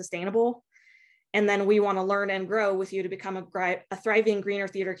being sustainable. And then we want to learn and grow with you to become a thriving greener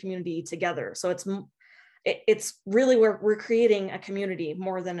theater community together. So it's really where we're creating a community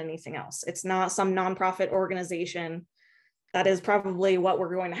more than anything else. It's not some nonprofit organization. That is probably what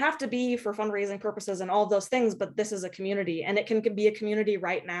we're going to have to be for fundraising purposes and all of those things, but this is a community, and it can be a community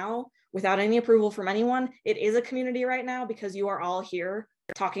right now without any approval from anyone. It is a community right now because you are all here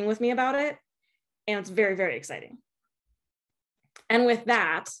talking with me about it, and it's very, very exciting. And with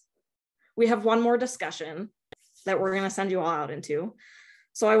that, we have one more discussion that we're going to send you all out into.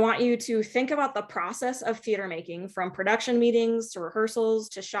 So I want you to think about the process of theater making, from production meetings to rehearsals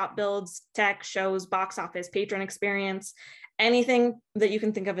to shop builds, tech, shows, box office, patron experience, anything that you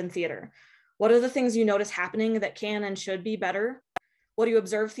can think of in theater. What are the things you notice happening that can and should be better? What do you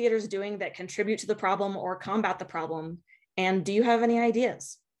observe theaters doing that contribute to the problem or combat the problem? And do you have any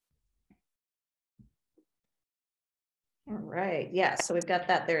ideas? All right, yeah, so we've got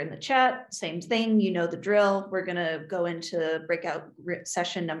that there in the chat. Same thing, you know the drill. We're gonna go into breakout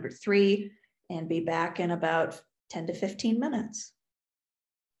session number 3 and be back in about 10 to 15 minutes.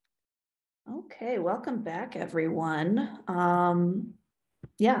 Okay, welcome back, everyone.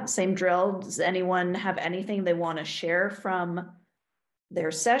 Yeah, same drill. Does anyone have anything they want to share from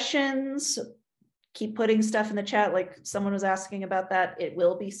their sessions? Keep putting stuff in the chat, like someone was asking about that. It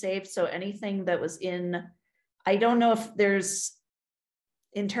will be saved, so anything that was in, I don't know if there's,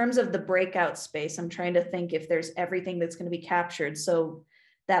 in terms of the breakout space, I'm trying to think if there's everything that's going to be captured. So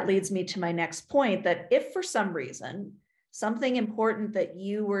that leads me to my next point, that if for some reason something important that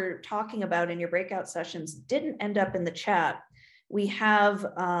you were talking about in your breakout sessions didn't end up in the chat, we have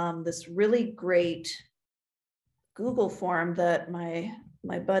this really great Google form that my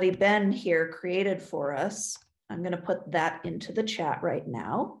buddy Ben here created for us. I'm going to put that into the chat right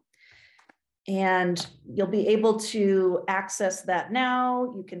now. And you'll be able to access that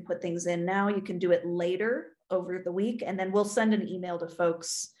now. You can put things in now. You can do it later over the week. And then we'll send an email to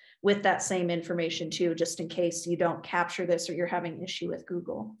folks with that same information too, just in case you don't capture this or you're having an issue with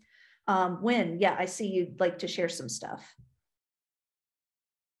Google. Wynn, yeah, I see you'd like to share some stuff.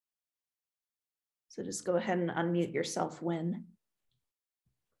 So just go ahead and unmute yourself, Wynn.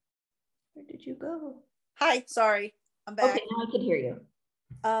 Where did you go? Hi, sorry, I'm back. Okay, now I can hear you.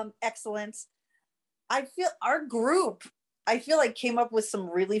 Excellent. I feel our group, I feel like came up with some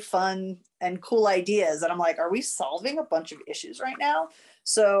really fun and cool ideas. And I'm like, are we solving a bunch of issues right now?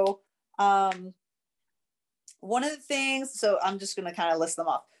 So one of the things, so I'm just going to kind of list them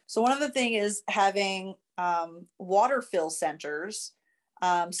off. So one of the things is having water fill centers,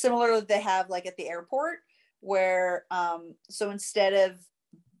 similar to they have like at the airport, where so instead of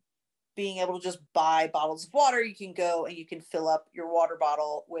being able to just buy bottles of water, you can go and you can fill up your water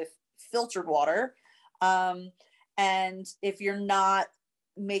bottle with filtered water. And if you're not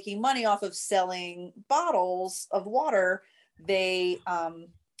making money off of selling bottles of water, they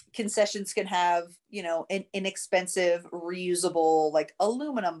concessions can have, you know, an inexpensive reusable like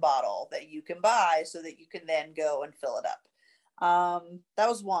aluminum bottle that you can buy so that you can then go and fill it up. That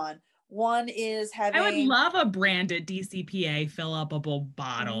was one. One is having, I would love a branded DCPA fill-upable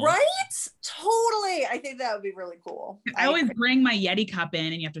bottle. Right? Totally. I think that would be really cool. I always bring my Yeti cup in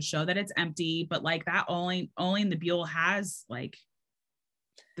and you have to show that it's empty, but like that only in the Buell has like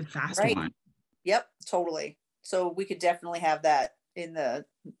the fast one. Yep, totally. So we could definitely have that in the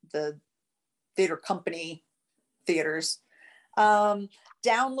theater company theaters.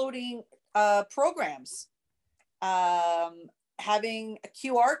 Downloading programs. Having a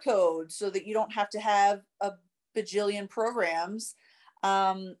QR code so that you don't have to have a bajillion programs.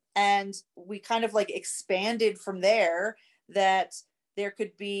 And we kind of like expanded from there, that there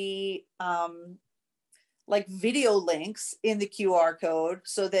could be like video links in the QR code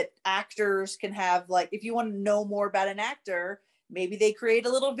so that actors can have, like, if you want to know more about an actor, maybe they create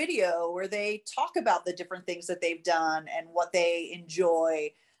a little video where they talk about the different things that they've done and what they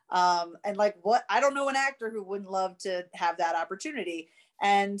enjoy. And like, what, I don't know an actor who wouldn't love to have that opportunity.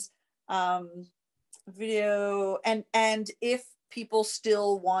 and video. And if people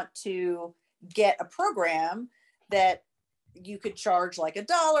still want to get a program, that you could charge like $1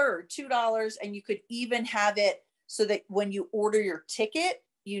 or $2, and you could even have it so that when you order your ticket,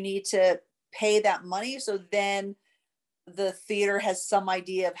 you need to pay that money. So then the theater has some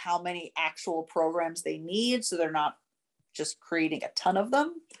idea of how many actual programs they need, so they're not just creating a ton of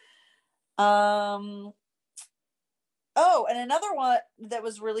them. Oh, and another one that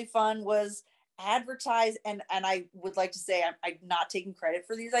was really fun was advertise, and I would like to say I'm not taking credit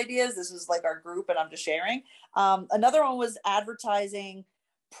for these ideas. This is like our group and I'm just sharing. Another one was advertising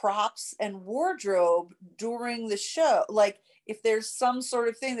props and wardrobe during the show. Like if there's some sort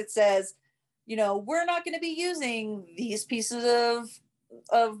of thing that says, you know, we're not going to be using these pieces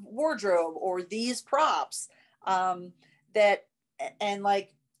of wardrobe or these props, that, and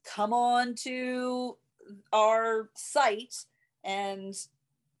like come on to our site and,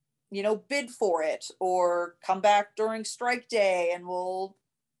 you know, bid for it, or come back during strike day and we'll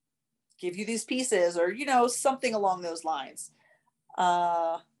give you these pieces, or, you know, something along those lines.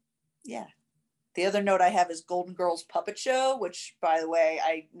 Yeah. The other note I have is Golden Girls Puppet Show, which, by the way,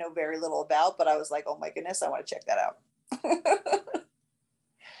 I know very little about, but I was like, oh my goodness, I want to check that out.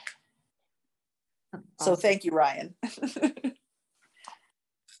 So thank you, Ryan.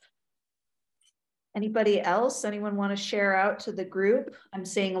 Anybody else? Anyone want to share out to the group? I'm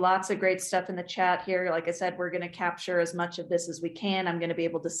seeing lots of great stuff in the chat here. Like I said, we're going to capture as much of this as we can. I'm going to be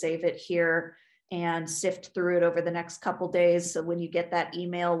able to save it here and sift through it over the next couple days. So when you get that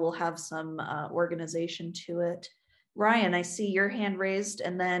email, we'll have some organization to it. Ryan, I see your hand raised,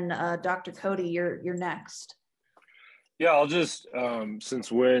 and then Dr. Cody, you're next. Yeah, I'll just,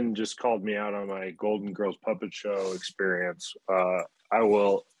 since Wynn just called me out on my Golden Girls Puppet Show experience, I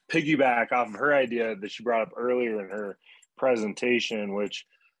will piggyback off of her idea that she brought up earlier in her presentation, which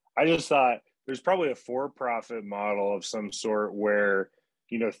I just thought there's probably a for-profit model of some sort where,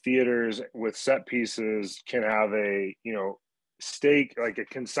 you know, theaters with set pieces can have a, you know, stake, like a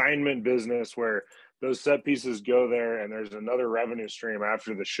consignment business where those set pieces go there and there's another revenue stream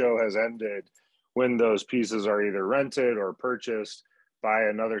after the show has ended, when those pieces are either rented or purchased by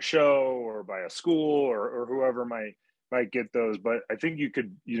another show or by a school or whoever might get those. But I think you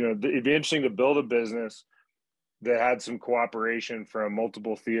could, you know, it'd be interesting to build a business that had some cooperation from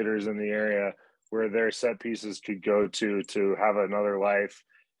multiple theaters in the area where their set pieces could go to have another life.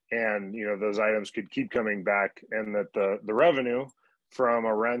 And, you know, those items could keep coming back, and that the revenue from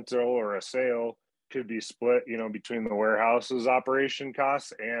a rental or a sale could be split, you know, between the warehouse's operation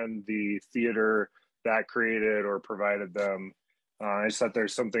costs and the theater that created or provided them. I just thought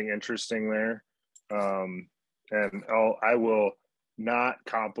there's something interesting there. And I will not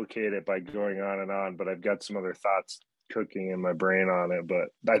complicate it by going on, but I've got some other thoughts cooking in my brain on it. But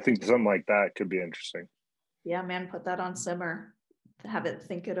I think something like that could be interesting. Yeah, man, put that on simmer. Have it,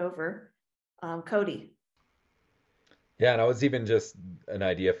 think it over. Cody. Yeah, and I was even just an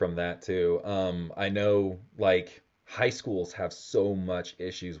idea from that too. I know like high schools have so much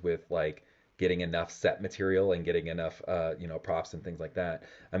issues with like getting enough set material and getting enough you know, props and things like that.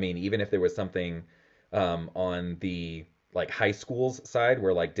 I mean, even if there was something on the like high schools side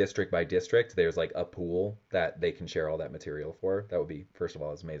where like district by district there's like a pool that they can share all that material for, that would be, first of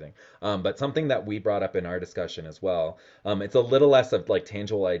all, is amazing. But something that we brought up in our discussion as well, it's a little less of like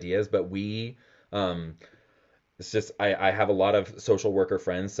tangible ideas, but we it's just I have a lot of social worker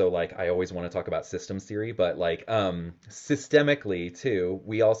friends, so like I always want to talk about systems theory, but like systemically too,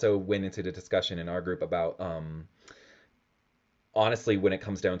 we also went into the discussion in our group about honestly when it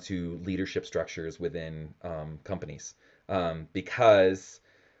comes down to leadership structures within companies, because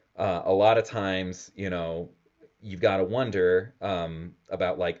a lot of times, you know, you've got to wonder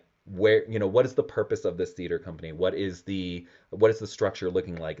about like where, you know, what is the purpose of this theater company? What is the structure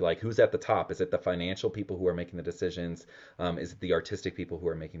looking like? Like who's at the top? Is it the financial people who are making the decisions? Is it the artistic people who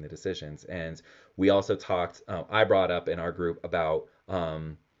are making the decisions? And we also talked, I brought up in our group about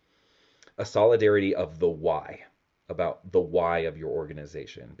a solidarity of the why, about the why of your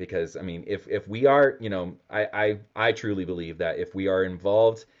organization. Because I mean, if we are, you know, I truly believe that if we are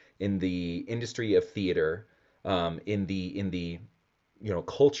involved in the industry of theater, in the you know,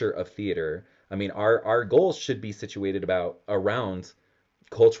 culture of theater, I mean, our goals should be situated around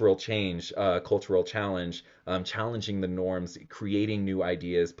cultural change, cultural challenge, challenging the norms, creating new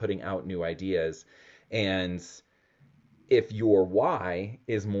ideas, putting out new ideas. And if your why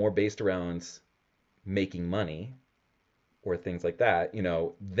is more based around making money or things like that, you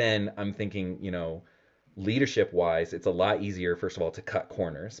know, then I'm thinking, you know, leadership wise, it's a lot easier, first of all, to cut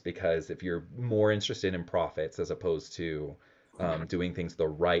corners, because if you're more interested in profits as opposed to doing things the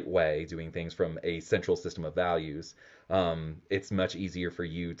right way, doing things from a central system of values, it's much easier for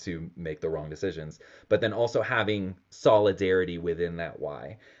you to make the wrong decisions. But then also having solidarity within that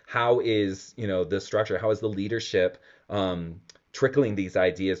why. How is, the structure, how is the leadership trickling these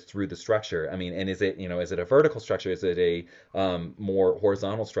ideas through the structure? I mean, and is it, is it a vertical structure? Is it a more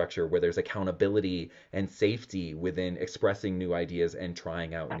horizontal structure where there's accountability and safety within expressing new ideas and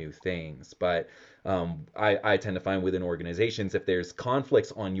trying out new things? But I tend to find within organizations, if there's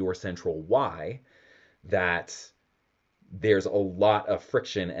conflicts on your central why, that there's a lot of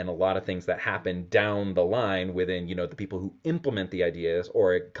friction and a lot of things that happen down the line within, the people who implement the ideas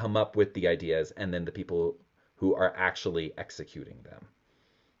or come up with the ideas, and then the people who are actually executing them.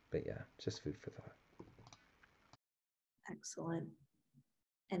 But yeah, just food for thought. Excellent.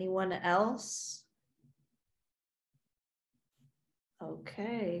 Anyone else?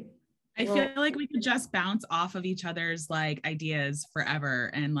 Okay. I feel like we could just bounce off of each other's ideas forever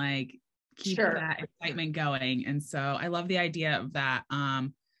and keep that excitement going. And so I love the idea of that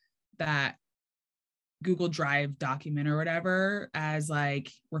that Google Drive document or whatever, as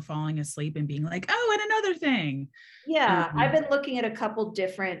we're falling asleep and being oh, and another thing. Yeah, I've been looking at a couple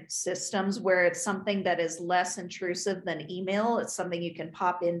different systems where it's something that is less intrusive than email. It's something you can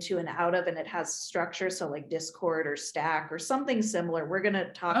pop into and out of, and it has structure. So like Discord or Stack or something similar. We're going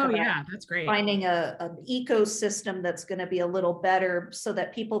to talk about that's great. Finding an ecosystem that's going to be a little better so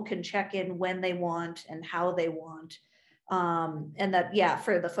that people can check in when they want and how they want. And that,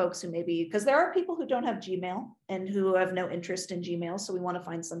 for the folks who maybe, because there are people who don't have Gmail and who have no interest in Gmail. So we want to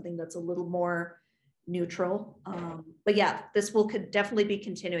find something that's a little more neutral. But this could definitely be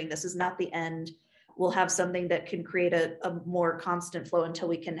continuing. This is not the end. We'll have something that can create a more constant flow until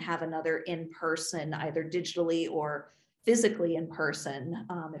we can have another in person, either digitally or physically in person,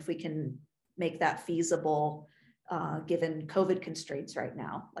 if we can make that feasible. Given COVID constraints right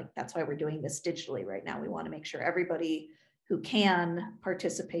now, that's why we're doing this digitally right now. We want to make sure everybody who can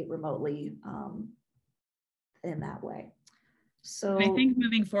participate remotely in that way. So and I think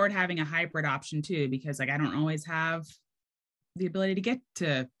moving forward, having a hybrid option too, because I don't always have the ability to get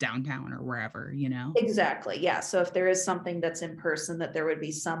to downtown or wherever, Exactly. Yeah. So if there is something that's in person, that there would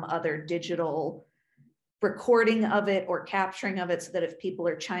be some other digital recording of it or capturing of it, so that if people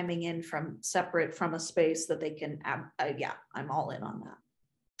are chiming in from separate from a space, that they can, I'm all in on that.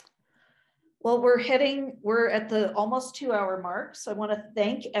 Well, we're at the almost 2-hour mark. So I want to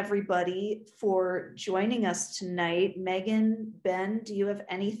thank everybody for joining us tonight. Megan, Ben, do you have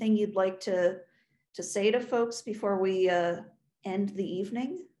anything you'd like to say to folks before we end the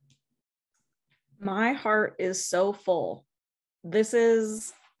evening? My heart is so full. This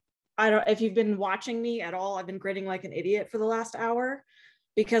is, if you've been watching me at all, I've been gritting like an idiot for the last hour,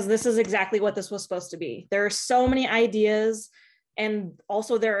 because this is exactly what this was supposed to be. There are so many ideas, and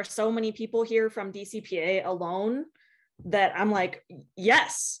also there are so many people here from DCPA alone that I'm like,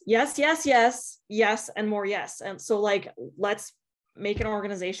 yes, yes, yes, yes, yes, and more yes. And so let's make an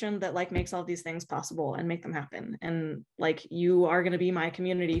organization that makes all these things possible and make them happen. And you are going to be my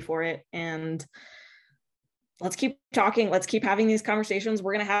community for it. And let's keep talking. Let's keep having these conversations.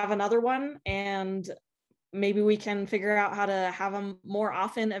 We're going to have another one, and maybe we can figure out how to have them more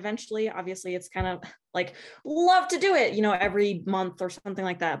often eventually. Obviously, it's kind of love to do it, every month or something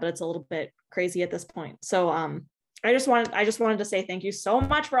like that, but it's a little bit crazy at this point. So I just wanted to say thank you so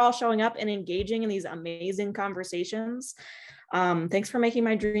much for all showing up and engaging in these amazing conversations. Thanks for making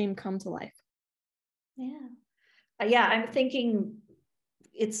my dream come to life. Yeah, I'm thinking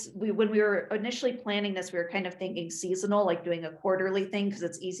when we were initially planning this, we were kind of thinking seasonal, doing a quarterly thing, because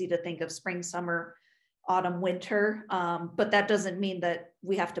it's easy to think of spring, summer, autumn, winter. But that doesn't mean that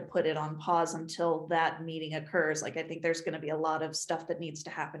we have to put it on pause until that meeting occurs. I think there's going to be a lot of stuff that needs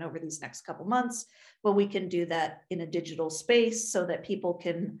to happen over these next couple months, but we can do that in a digital space so that people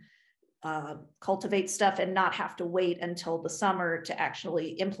can cultivate stuff and not have to wait until the summer to actually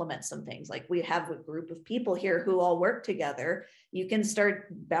implement some things. We have a group of people here who all work together. You can start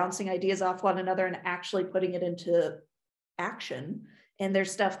bouncing ideas off one another and actually putting it into action. And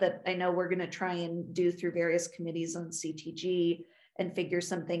there's stuff that I know we're going to try and do through various committees on CTG and figure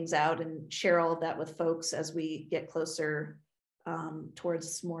some things out and share all of that with folks as we get closer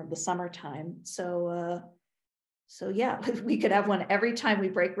towards more of the summertime. So yeah, we could have one every time we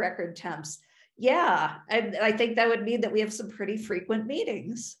break record temps. Yeah, and I think that would mean that we have some pretty frequent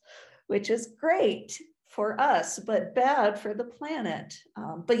meetings, which is great for us, but bad for the planet.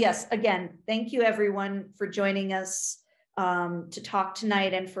 But yes, again, thank you everyone for joining us to talk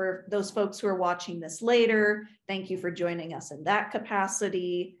tonight. And for those folks who are watching this later, thank you for joining us in that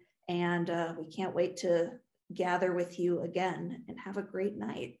capacity. And we can't wait to gather with you again, and have a great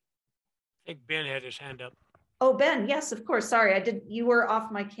night. I think Ben had his hand up. Oh, Ben, yes, of course. Sorry, you were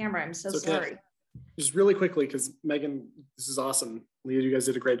off my camera. I'm so Okay. sorry. Just really quickly, because Megan, this is awesome. Leah, you guys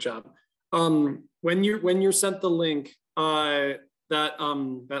did a great job. When you're sent the link that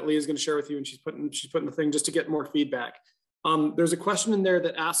Leah is going to share with you, and she's putting the thing just to get more feedback. There's a question in there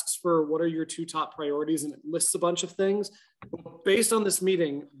that asks for what are your 2 top priorities, and it lists a bunch of things. Based on this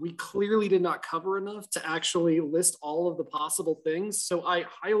meeting, we clearly did not cover enough to actually list all of the possible things. So I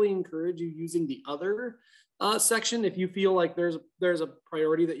highly encourage you using the other section if you feel like there's a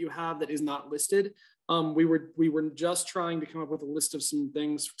priority that you have that is not listed. We were just trying to come up with a list of some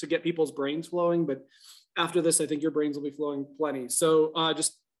things to get people's brains flowing, but after this, I think your brains will be flowing plenty. So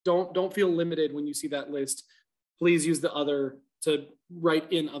just don't feel limited when you see that list. Please use the other to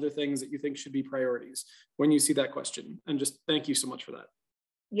write in other things that you think should be priorities when you see that question. And just thank you so much for that.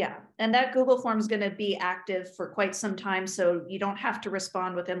 Yeah, and that Google form is going to be active for quite some time. So you don't have to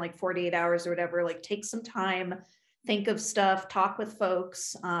respond within like 48 hours or whatever. Like, take some time, think of stuff, talk with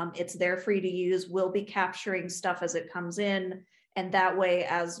folks. It's there for you to use. We'll be capturing stuff as it comes in. And that way,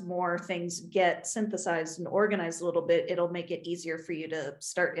 as more things get synthesized and organized a little bit, it'll make it easier for you to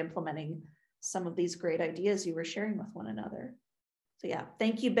start implementing some of these great ideas you were sharing with one another. So yeah,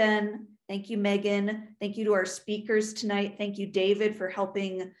 thank you, Ben. Thank you, Megan. Thank you to our speakers tonight. Thank you, David, for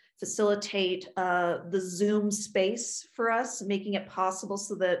helping facilitate the Zoom space for us, making it possible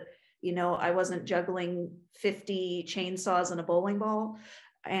so that, you know, I wasn't juggling 50 chainsaws and a bowling ball.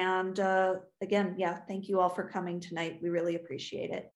 And again, yeah, thank you all for coming tonight. We really appreciate it.